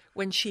she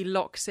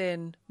locks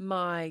in,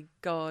 my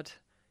God,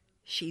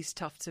 she's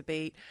tough to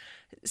beat.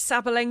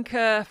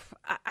 Sabalenka,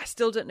 I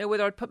still don't know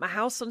whether I'd put my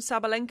house on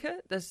Sabalenka,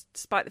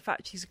 despite the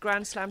fact she's a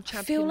Grand Slam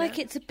champion. I feel like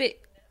it's a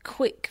bit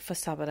quick for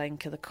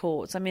Sabalenka, the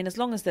courts. I mean, as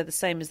long as they're the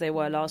same as they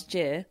were last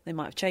year, they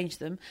might have changed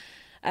them.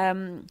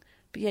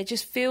 But yeah, it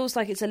just feels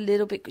like it's a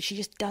little bit... She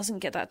just doesn't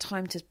get that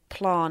time to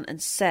plant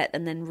and set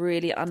and then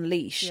really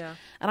unleash. Yeah.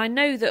 And I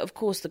know that, of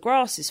course, the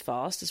grass is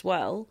fast as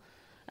well,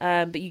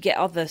 but you get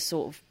other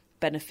sort of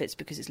benefits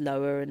because it's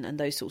lower and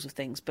those sorts of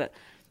things. But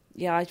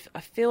yeah,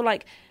 I feel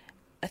like...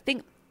 I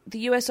think the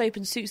US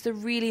Open suits the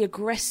really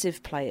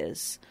aggressive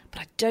players,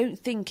 but I don't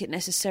think it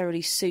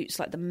necessarily suits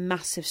like the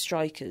massive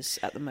strikers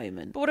at the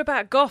moment. But what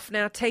about Goff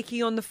now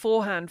taking on the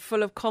forehand,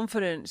 full of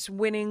confidence,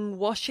 winning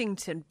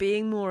Washington,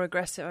 being more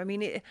aggressive? I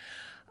mean,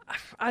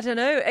 I don't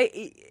know.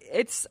 I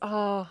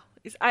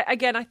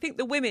think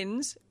the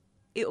women's,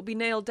 it'll be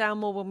nailed down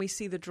more when we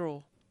see the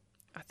draw.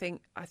 I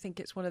think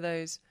it's one of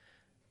those.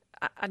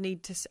 I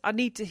need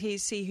to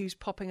see who's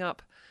popping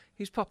up,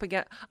 who's popping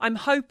out. I'm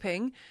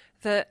hoping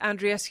that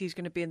Andreescu's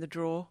going to be in the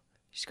draw.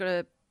 She's got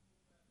a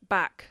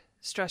back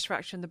stress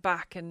fracture in the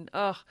back, and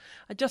I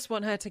just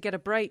want her to get a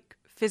break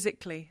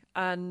physically,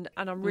 and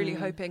I'm really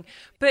hoping.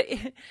 But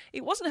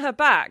it wasn't her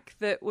back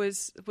that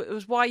was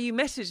why you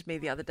messaged me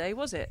the other day,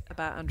 was it,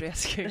 about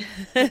Andreescu?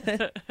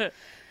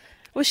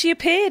 Well, she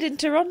appeared in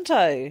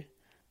Toronto.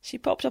 She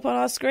popped up on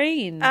our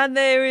screen. And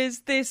there is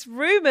this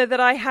rumour that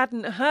I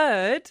hadn't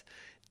heard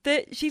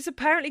that she's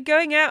apparently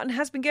going out and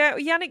has been going out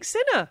with Yannick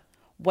Sinner.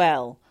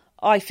 Well,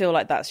 I feel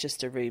like that's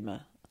just a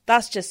rumour.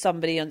 That's just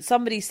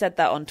somebody said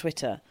that on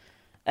Twitter.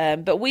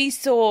 But we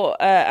saw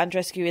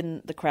Andreescu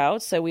in the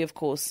crowd, so we of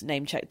course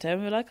name checked her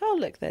and we were like, oh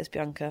look, there's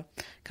Bianca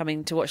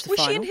coming to watch the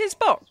final. Was she in his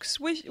box?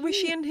 Was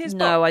she in his box?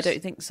 No, I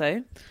don't think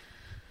so.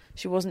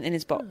 She wasn't in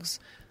his box.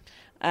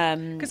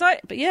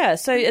 But yeah,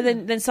 so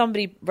and then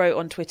somebody wrote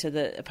on Twitter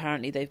that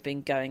apparently they've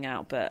been going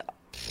out, but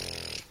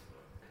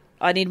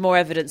I need more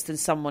evidence than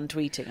someone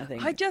tweeting, I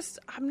think.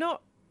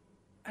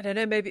 I don't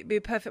know, maybe it'd be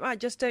a perfect match. I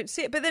just don't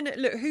see it. But then,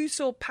 look, who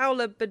saw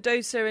Paula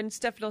Badosa and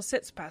Stefanos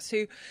Tsitsipas,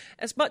 who,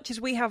 as much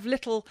as we have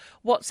little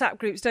WhatsApp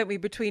groups, don't we,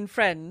 between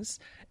friends,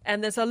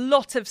 and there's a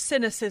lot of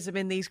cynicism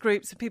in these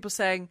groups of people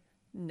saying,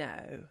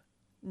 no,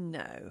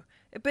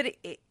 but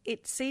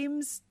it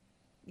seems,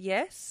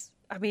 yes.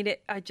 I mean,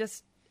 it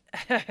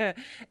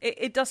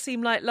does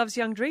seem like love's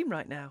young dream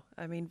right now.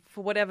 I mean,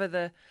 for whatever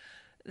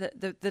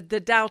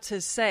the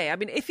doubters say. I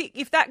mean,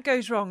 if that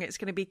goes wrong, it's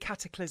going to be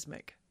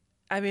cataclysmic.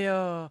 I mean,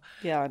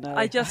 yeah, I know.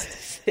 It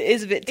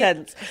is a bit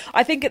tense.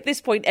 I think at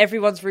this point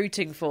everyone's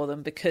rooting for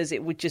them because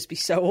it would just be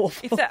so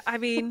awful.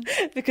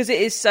 Because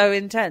it is so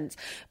intense.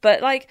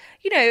 But part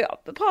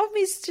of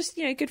me is just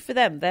good for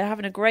them. They're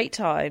having a great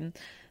time.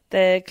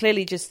 They're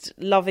clearly just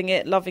loving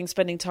it, loving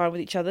spending time with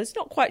each other. It's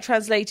not quite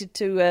translated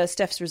to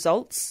Steph's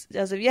results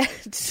as of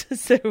yet,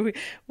 so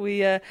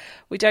we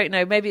don't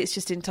know. Maybe it's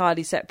just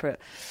entirely separate.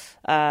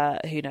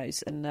 Who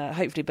knows? And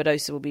hopefully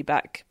Badosa will be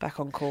back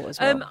on court as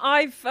well.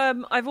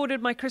 I've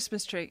ordered my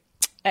Christmas tree.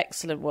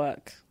 Excellent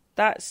work.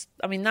 That's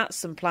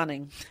some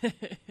planning.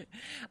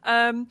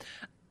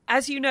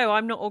 As you know,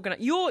 I'm not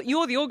organised.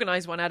 You're the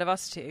organised one out of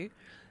us two.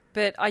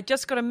 But I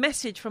just got a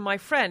message from my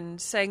friend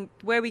saying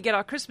where we get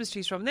our Christmas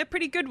trees from. They're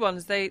pretty good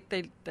ones. They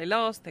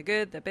last. They're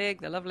good. They're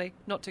big. They're lovely.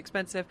 Not too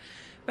expensive.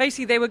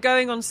 Basically, they were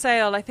going on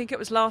sale. I think it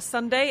was last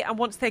Sunday. And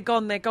once they're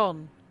gone, they're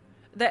gone.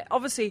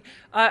 Obviously,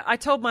 I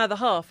told my other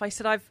half. I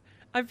said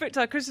I've booked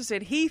our Christmas tree.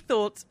 And he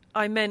thought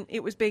I meant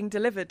it was being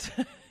delivered.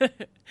 And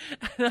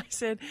I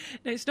said,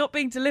 no, it's not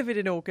being delivered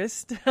in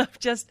August.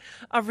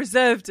 I've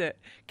reserved it.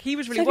 He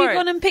was really worried. Have you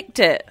gone and picked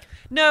it?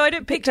 No, I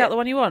didn't pick out the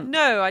one you want.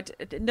 No,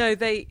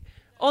 they.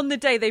 On the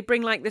day, they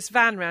bring like this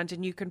van round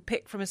and you can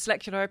pick from a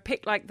selection, or I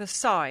pick like the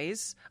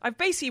size. I've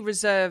basically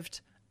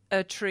reserved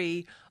a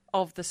tree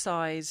of the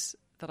size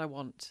that I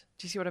want.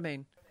 Do you see what I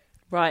mean?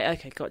 Right,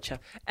 okay, gotcha.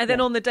 And then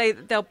on the day,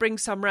 they'll bring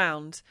some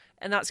round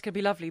and that's going to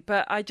be lovely.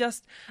 But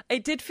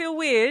it did feel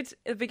weird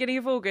at the beginning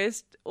of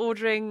August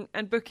ordering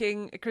and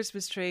booking a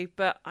Christmas tree,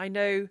 but I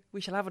know we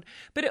shall have one.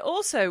 But it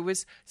also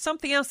was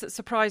something else that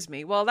surprised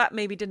me. Well, that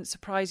maybe didn't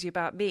surprise you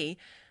about me.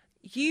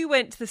 You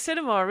went to the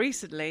cinema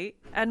recently,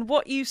 and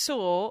what you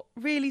saw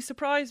really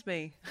surprised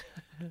me.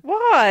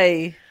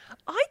 Why?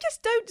 I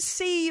just don't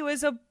see you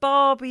as a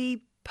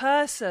Barbie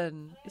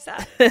person. Is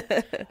that?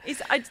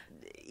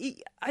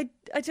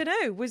 I don't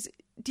know.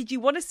 Did you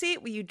want to see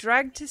it? Were you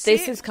dragged to see it?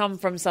 This has come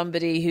from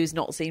somebody who's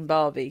not seen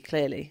Barbie.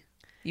 Clearly,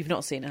 you've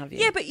not seen it, have you?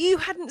 Yeah, but you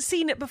hadn't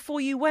seen it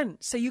before you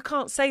went, so you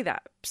can't say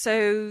that.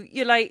 So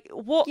you're like,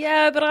 what?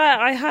 Yeah, but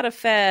I had a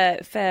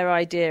fair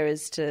idea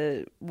as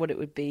to what it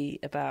would be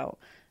about.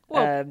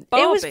 Well, it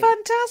was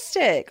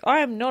fantastic. I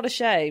am not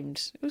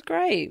ashamed. It was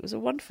great. It was a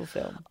wonderful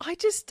film.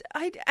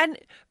 And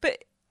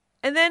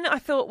then I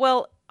thought,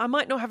 well, I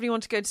might not have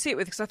anyone to go to see it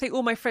with because I think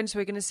all my friends who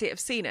are going to see it have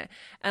seen it.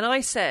 And I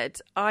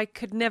said I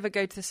could never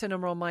go to the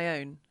cinema on my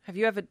own. Have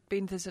you ever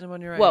been to the cinema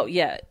on your own? Well,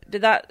 yeah.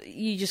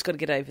 You just got to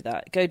get over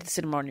that. Go to the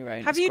cinema on your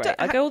own. Have you?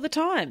 I go all the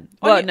time.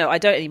 Well, no, I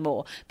don't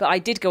anymore. But I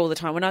did go all the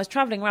time when I was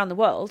travelling around the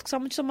world because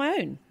I'm just on my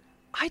own.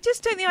 I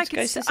just don't think I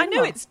could. I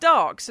know it's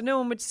dark, so no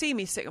one would see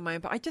me sitting on my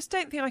own, but I just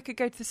don't think I could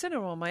go to the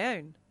cinema on my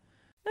own.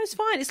 No, it's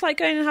fine. It's like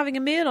going and having a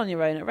meal on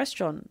your own at a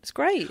restaurant. It's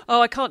great.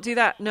 Oh, I can't do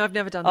that. No, I've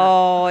never done that.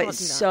 Oh, it's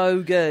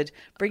so good.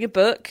 Bring a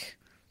book.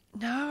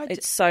 No,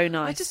 it's so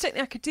nice. I just don't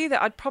think I could do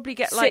that. I'd probably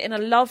sit in a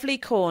lovely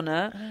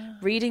corner,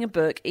 reading a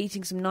book,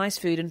 eating some nice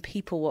food, and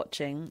people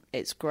watching.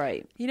 It's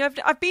great. You know,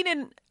 I've been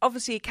in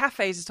obviously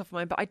cafes and stuff of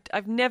mine, but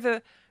I've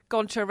never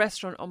gone to a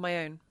restaurant on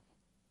my own.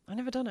 I've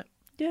never done it.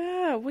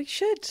 Yeah, we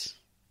should.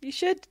 You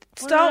should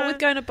start with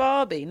going to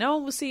Barbie. No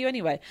one will see you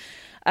anyway.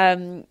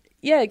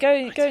 Yeah,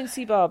 go and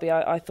see Barbie.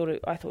 I thought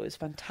it was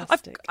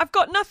fantastic. I've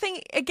got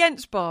nothing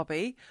against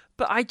Barbie,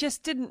 but I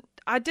just didn't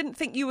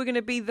think you were going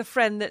to be the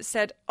friend that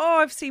said, "Oh,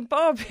 I've seen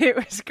Barbie. It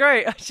was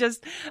great."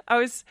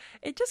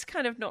 It just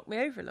kind of knocked me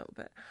over a little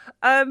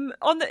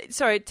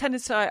bit.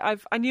 Tennis. I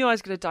knew I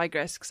was going to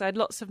digress because I had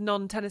lots of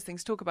non-tennis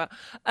things to talk about.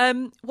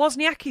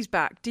 Wozniacki's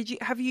back.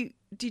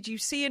 Did you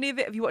see any of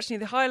it? Have you watched any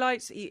of the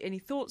highlights? Any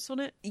thoughts on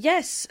it?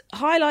 Yes,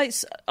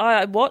 highlights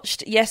I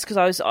watched. Yes, because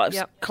I was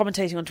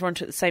commentating on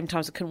Toronto at the same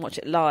time, so I couldn't watch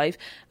it live.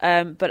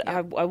 But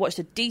I watched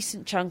a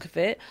decent chunk of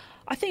it.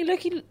 I think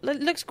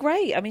looks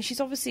great. I mean,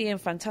 she's obviously in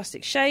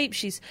fantastic shape.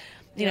 She's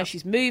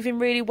moving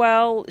really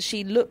well.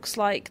 She looks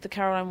like the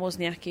Caroline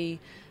Wozniacki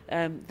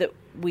that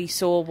we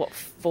saw 4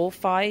 or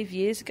 5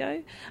 years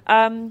ago. It's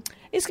going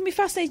to be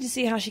fascinating to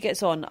see how she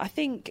gets on. I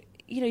think.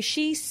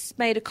 She's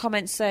made a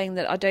comment saying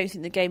that I don't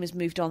think the game has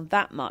moved on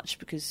that much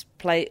because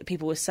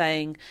people were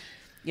saying,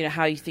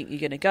 how you think you're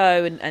going to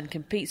go and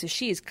compete. So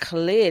she is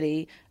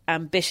clearly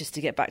ambitious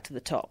to get back to the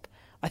top.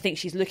 I think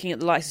she's looking at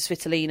the likes of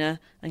Svitolina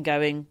and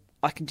going,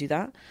 I can do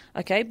that.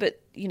 Okay,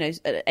 but,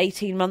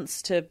 18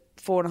 months to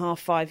 4.5,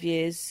 5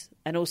 years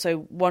and also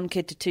 1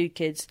 kid to 2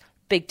 kids,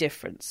 big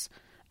difference.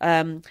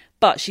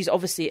 But she's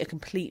obviously a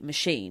complete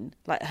machine,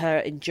 like her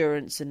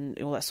endurance and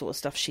all that sort of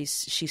stuff.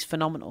 She's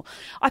phenomenal.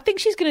 I think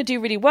she's going to do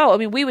really well. I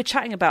mean, we were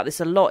chatting about this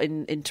a lot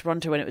in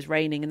Toronto when it was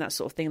raining and that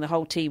sort of thing. The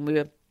whole team, we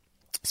were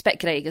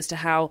speculating as to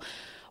how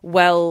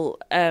well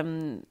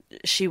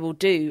she will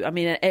do. I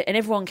mean, and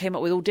everyone came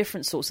up with all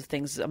different sorts of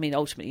things. I mean,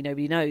 ultimately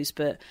nobody knows,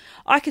 but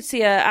I could see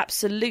her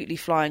absolutely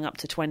flying up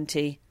to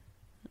 20.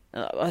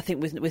 I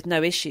think with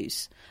no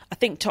issues. I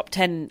think top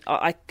 10.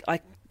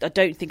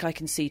 don't think I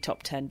can see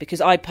top 10,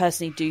 because I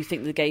personally do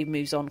think the game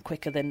moves on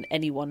quicker than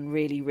anyone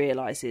really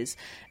realises.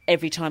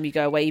 Every time you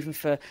go away, even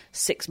for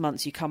 6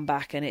 months, you come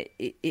back and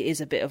it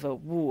is a bit of a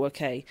woo.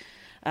 Okay,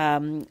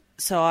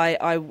 so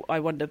I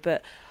wonder,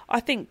 but I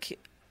think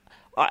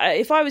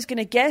if I was going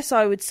to guess,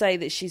 I would say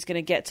that she's going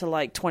to get to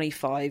like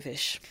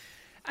 25-ish.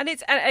 And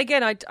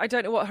again, I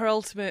don't know what her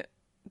ultimate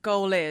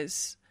goal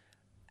is.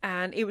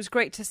 And it was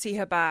great to see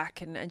her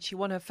back, and she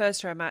won her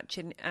first round match,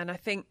 and I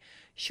think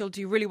she'll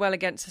do really well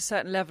against a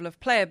certain level of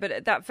player. But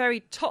at that very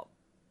top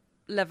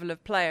level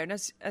of player, and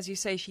as you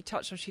say, she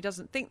touched on, she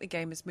doesn't think the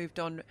game has moved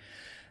on.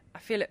 I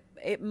feel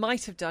it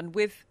might have done.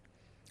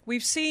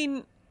 We've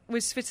seen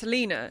with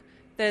Svitolina,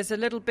 there's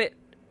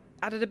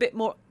added a bit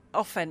more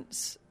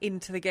offense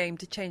into the game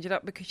to change it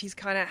up, because she's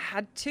kind of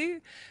had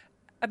to.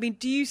 I mean,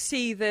 do you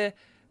see the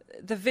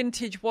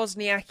vintage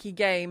Wozniacki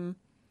game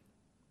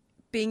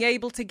being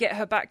able to get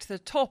her back to the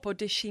top, or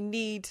does she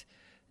need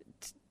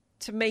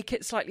to make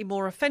it slightly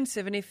more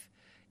offensive? And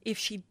if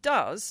she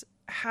does,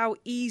 how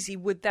easy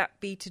would that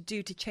be to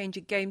do, to change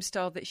a game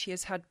style that she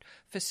has had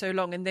for so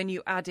long? And then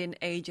you add in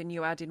age, and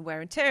you add in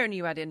wear and tear, and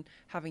you add in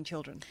having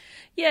children.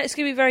 Yeah, it's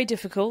going to be very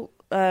difficult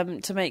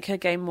to make her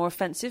game more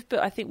offensive,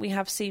 but I think we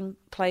have seen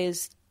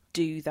players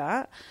do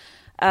that.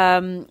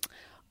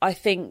 I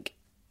think,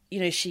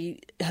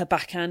 her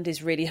backhand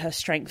is really her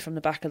strength from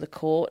the back of the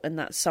court, and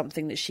that's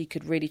something that she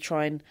could really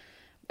try and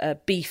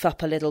beef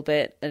up a little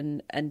bit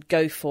and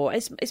go for.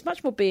 It's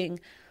much more being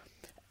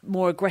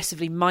more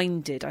aggressively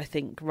minded, I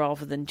think,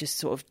 rather than just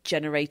sort of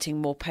generating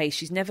more pace.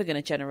 She's never going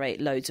to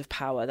generate loads of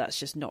power. That's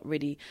just not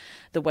really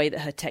the way that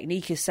her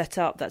technique is set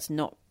up. That's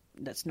not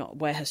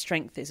where her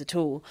strength is at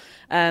all.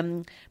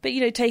 But,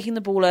 taking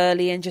the ball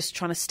early and just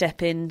trying to step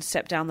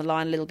down the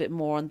line a little bit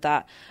more on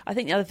that. I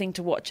think the other thing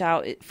to watch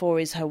out for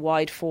is her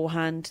wide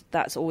forehand.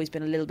 That's always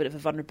been a little bit of a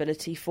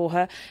vulnerability for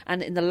her.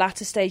 And in the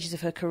latter stages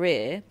of her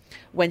career,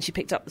 when she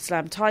picked up the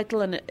Slam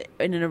title and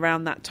in and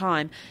around that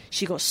time,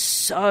 she got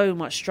so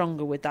much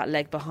stronger with that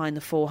leg behind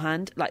the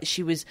forehand. Like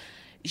she was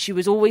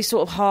always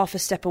sort of half a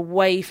step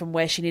away from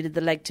where she needed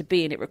the leg to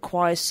be, and it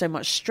requires so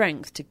much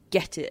strength to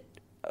get it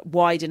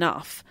wide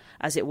enough,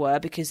 as it were,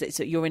 because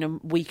you're in a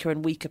weaker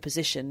and weaker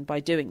position by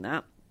doing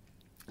that.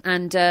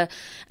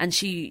 And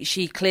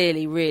she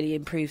clearly really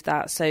improved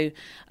that. So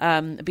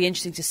it'd be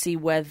interesting to see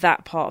where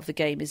that part of the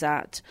game is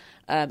at,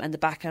 and the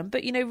backhand.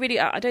 But really,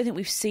 I don't think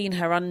we've seen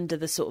her under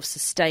the sort of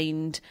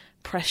sustained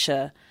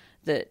pressure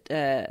that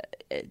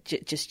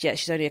just yet.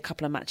 She's only a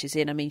couple of matches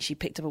in. I mean, she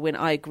picked up a win.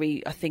 I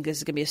agree. I think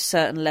there's going to be a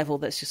certain level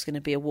that's just going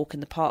to be a walk in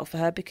the park for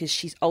her, because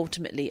she's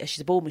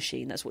a ball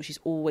machine. That's what she's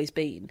always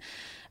been.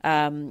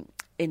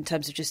 In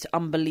terms of just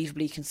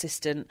unbelievably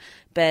consistent,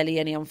 barely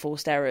any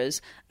unforced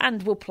errors,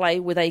 and will play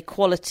with a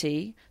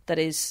quality that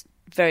is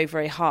very,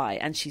 very high.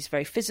 And she's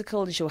very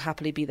physical, and she'll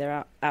happily be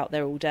there out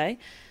there all day.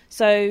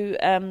 So,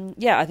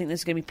 I think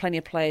there's going to be plenty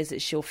of players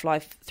that she'll fly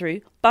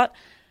through, but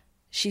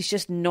she's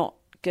just not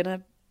going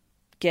to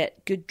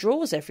get good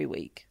draws every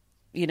week.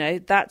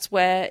 That's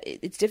where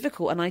it's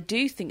difficult. And I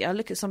do think, I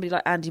look at somebody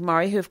like Andy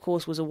Murray, who of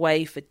course was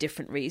away for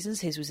different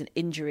reasons. His was an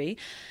injury,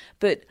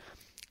 but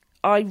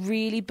I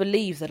really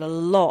believe that a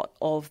lot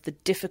of the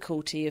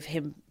difficulty of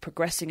him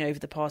progressing over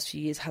the past few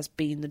years has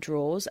been the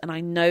draws. And I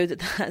know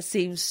that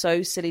seems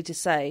so silly to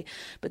say,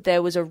 but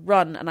there was a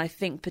run, and I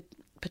think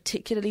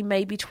particularly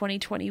maybe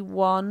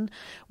 2021,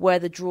 where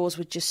the draws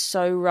were just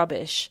so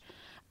rubbish,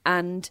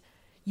 and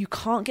you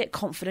can't get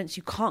confidence,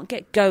 you can't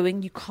get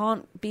going, you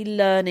can't be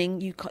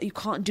learning, you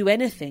can't do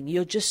anything.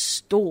 You're just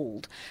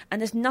stalled,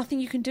 and there's nothing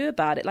you can do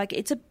about it. Like,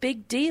 it's a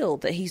big deal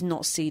that he's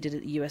not seeded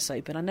at the US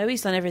Open. I know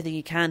he's done everything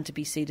he can to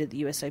be seeded at the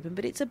US Open,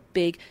 but it's a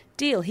big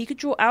deal. He could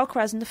draw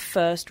Alcaraz in the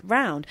first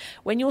round.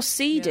 When you're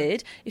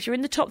seeded, if you're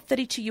in the top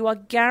 32, you are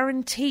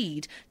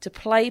guaranteed to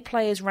play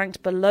players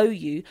ranked below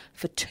you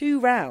for 2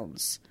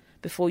 rounds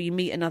before you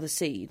meet another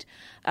seed.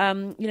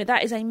 That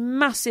is a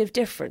massive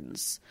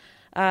difference.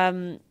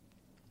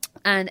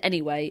 And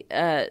anyway,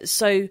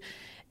 so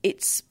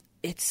it's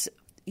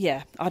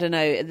I don't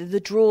know.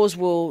 The draws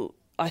will,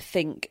 I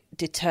think,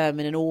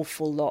 determine an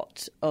awful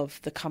lot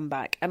of the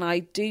comeback. And I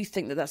do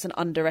think that that's an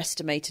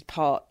underestimated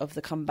part of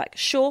the comeback.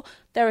 Sure,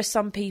 there are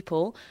some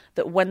people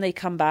that when they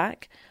come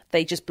back,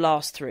 they just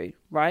blast through,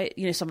 right?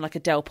 Someone like a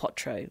Del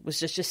Potro was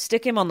just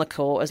stick him on the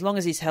court as long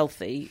as he's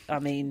healthy. I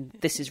mean,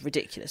 this is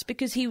ridiculous,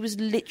 because he was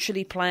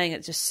literally playing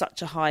at just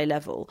such a high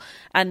level,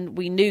 and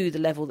we knew the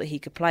level that he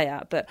could play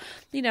at. But,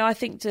 I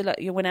think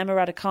when Emma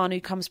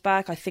Raducanu comes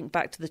back, I think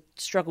back to the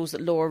struggles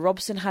that Laura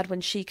Robson had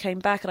when she came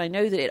back, and I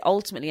know that it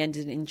ultimately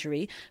ended in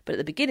injury, but at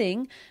the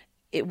beginning,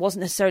 it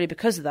wasn't necessarily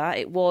because of that.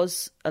 It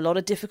was a lot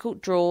of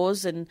difficult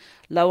draws and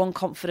low on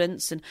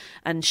confidence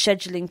and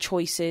scheduling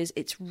choices.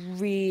 It's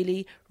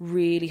really,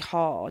 really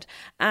hard.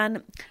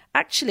 And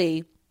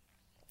actually,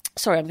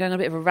 sorry, I'm going on a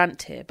bit of a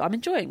rant here, but I'm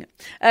enjoying it.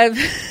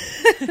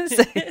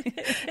 So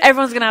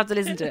everyone's going to have to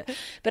listen to it.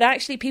 But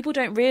actually, people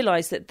don't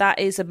realise that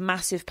is a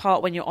massive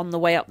part when you're on the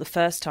way up the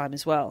first time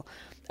as well.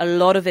 A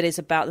lot of it is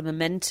about the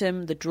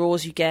momentum, the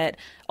draws you get,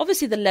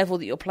 obviously the level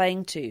that you're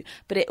playing to,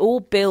 but it all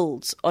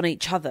builds on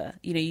each other.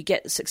 You know, you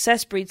get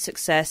success breeds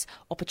success,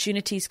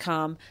 opportunities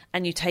come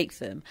and you take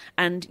them.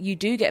 And you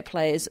do get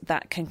players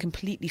that can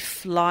completely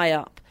fly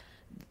up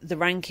the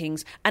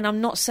rankings. And I'm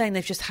not saying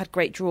they've just had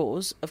great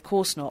draws, of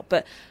course not,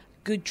 but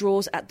good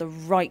draws at the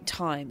right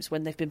times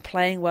when they've been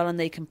playing well and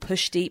they can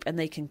push deep and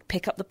they can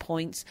pick up the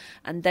points,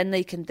 and then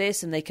they can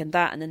this and they can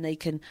that, and then they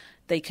can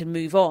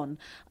move on.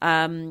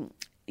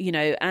 You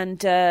know, and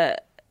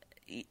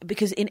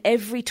because in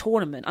every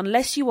tournament,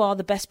 unless you are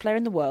the best player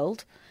in the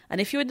world, and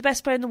if you're the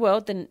best player in the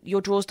world, then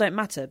your draws don't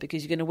matter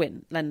because you're going to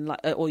win, then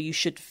or you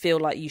should feel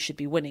like you should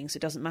be winning, so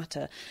it doesn't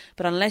matter.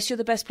 But unless you're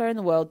the best player in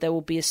the world, there will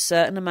be a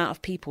certain amount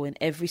of people in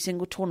every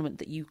single tournament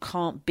that you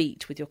can't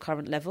beat with your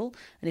current level.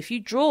 And if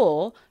you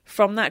draw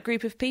from that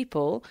group of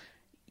people,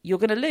 you're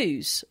going to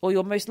lose, or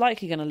you're most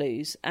likely going to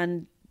lose.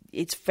 And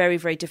it's very,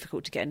 very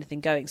difficult to get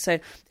anything going. So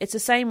it's the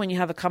same when you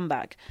have a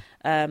comeback.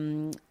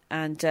 And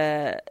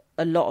a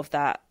lot of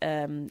that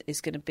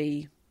is going to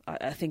be,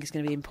 I think, is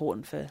going to be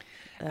important for.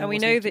 And we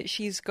know that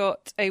she's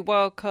got a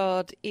wild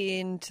card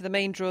into the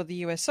main draw of the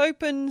US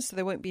Open, so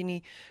there won't be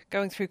any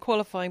going through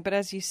qualifying. But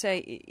as you say,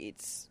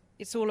 it's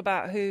all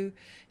about who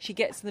she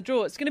gets in the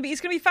draw. It's going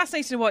to be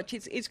fascinating to watch.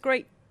 It's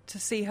great to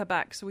see her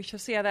back. So we shall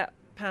see how that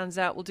pans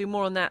out. We'll do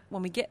more on that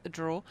when we get the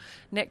draw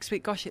next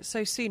week. Gosh, it's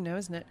so soon now,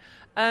 isn't it?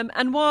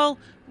 And while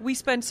we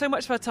spend so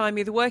much of our time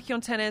either working on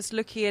tennis,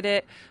 looking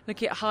at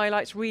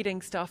highlights,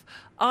 reading stuff,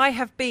 I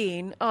have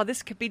been,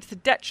 this could be to the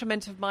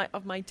detriment of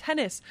my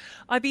tennis,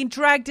 I've been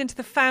dragged into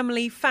the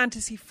family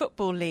fantasy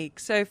football league.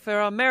 So for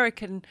our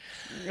American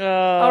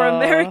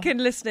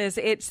listeners,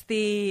 it's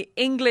the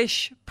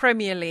English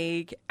Premier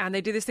League, and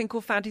they do this thing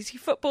called fantasy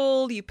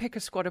football. You pick a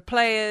squad of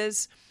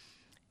players.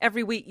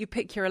 Every week you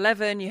pick your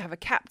 11, you have a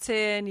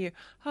captain,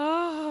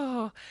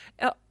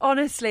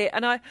 honestly.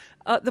 And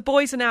the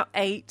boys are now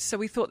 8, so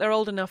we thought they're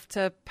old enough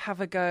to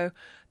have a go.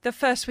 The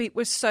first week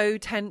was so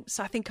tense.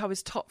 I think I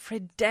was top for a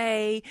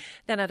day.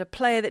 Then I had a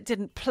player that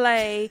didn't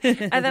play.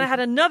 And then I had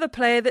another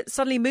player that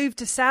suddenly moved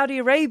to Saudi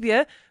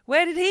Arabia.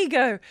 Where did he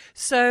go?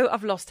 So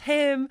I've lost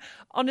him.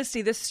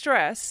 Honestly, the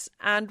stress.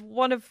 And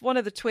one of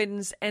the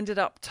twins ended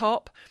up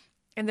top.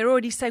 And they're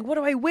already saying, what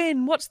do I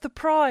win? What's the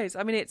prize?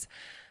 I mean,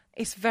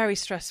 it's very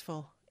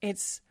stressful.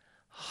 It's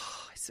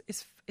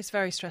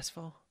very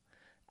stressful.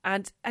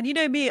 And you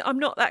know me, I'm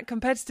not that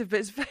competitive,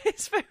 but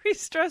it's very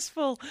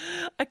stressful.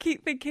 I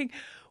keep thinking,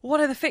 what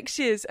are the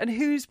fixtures and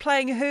who's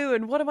playing who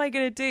and what am I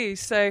going to do?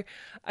 So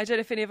I don't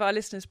know if any of our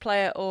listeners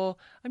play it, or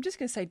I'm just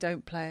going to say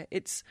don't play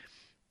it.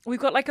 We've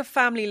got like a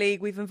family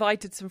league. We've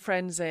invited some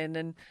friends in.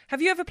 And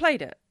have you ever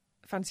played it,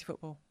 fantasy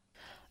football?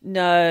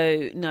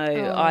 No.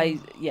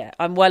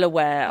 I'm well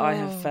aware. I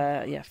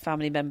have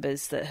family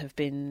members that have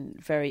been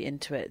very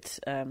into it.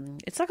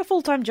 It's like a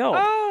full-time job.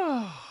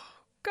 Oh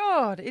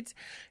God, it's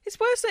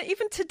worse than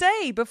even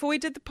today. Before we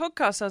did the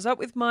podcast, I was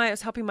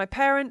helping my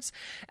parents,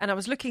 and I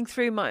was looking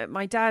through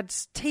my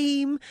dad's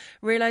team,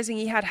 realizing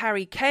he had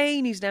Harry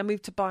Kane, who's now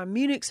moved to Bayern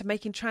Munich, so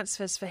making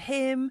transfers for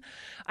him.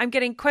 I'm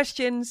getting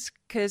questions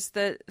because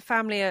the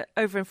family are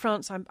over in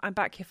France. I'm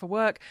back here for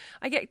work.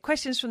 I get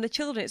questions from the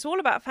children. It's all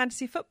about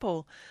fantasy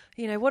football.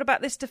 You know, what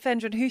about this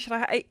defender and who should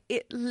I?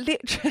 It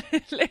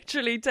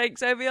literally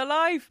takes over your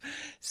life.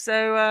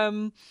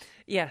 So.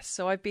 Yes,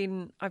 so I've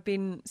been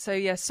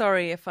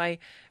sorry if when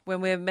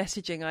we're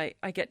messaging,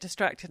 I get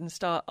distracted and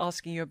start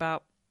asking you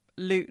about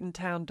Luton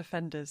Town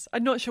defenders.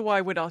 I'm not sure why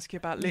I would ask you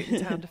about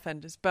Luton Town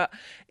defenders, but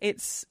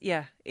it's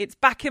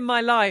back in my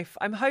life.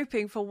 I'm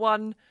hoping for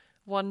one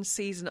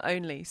season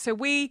only. So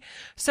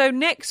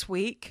next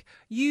week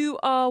you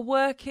are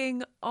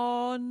working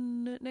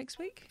on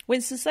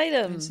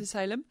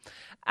Winston-Salem.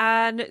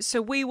 And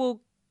so we will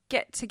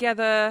get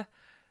together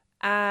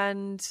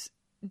and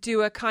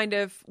do a kind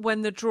of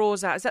when the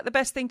draw's out. Is that the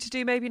best thing to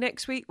do maybe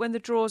next week when the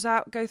draw's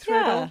out? Go through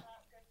it all?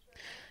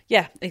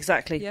 Yeah,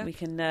 exactly. Yeah. We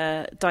can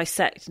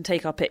dissect and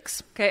take our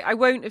picks. Okay, I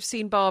won't have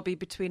seen Barbie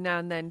between now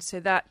and then, so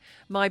that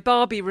my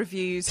Barbie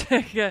reviews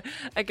are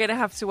going to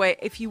have to wait.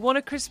 If you want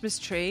a Christmas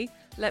tree,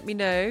 let me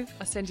know.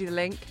 I'll send you the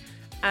link.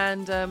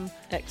 And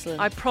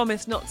excellent. I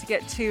promise not to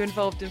get too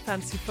involved in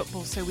fantasy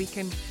football, so we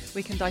can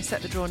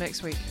dissect the draw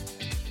next week.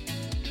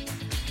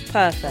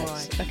 Perfect.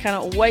 Right. I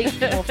cannot wait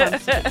for more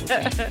fantasy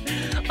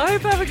football. I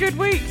hope you have a good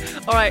week.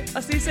 All right,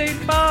 I'll see you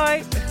soon.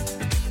 Bye.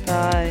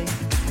 Bye.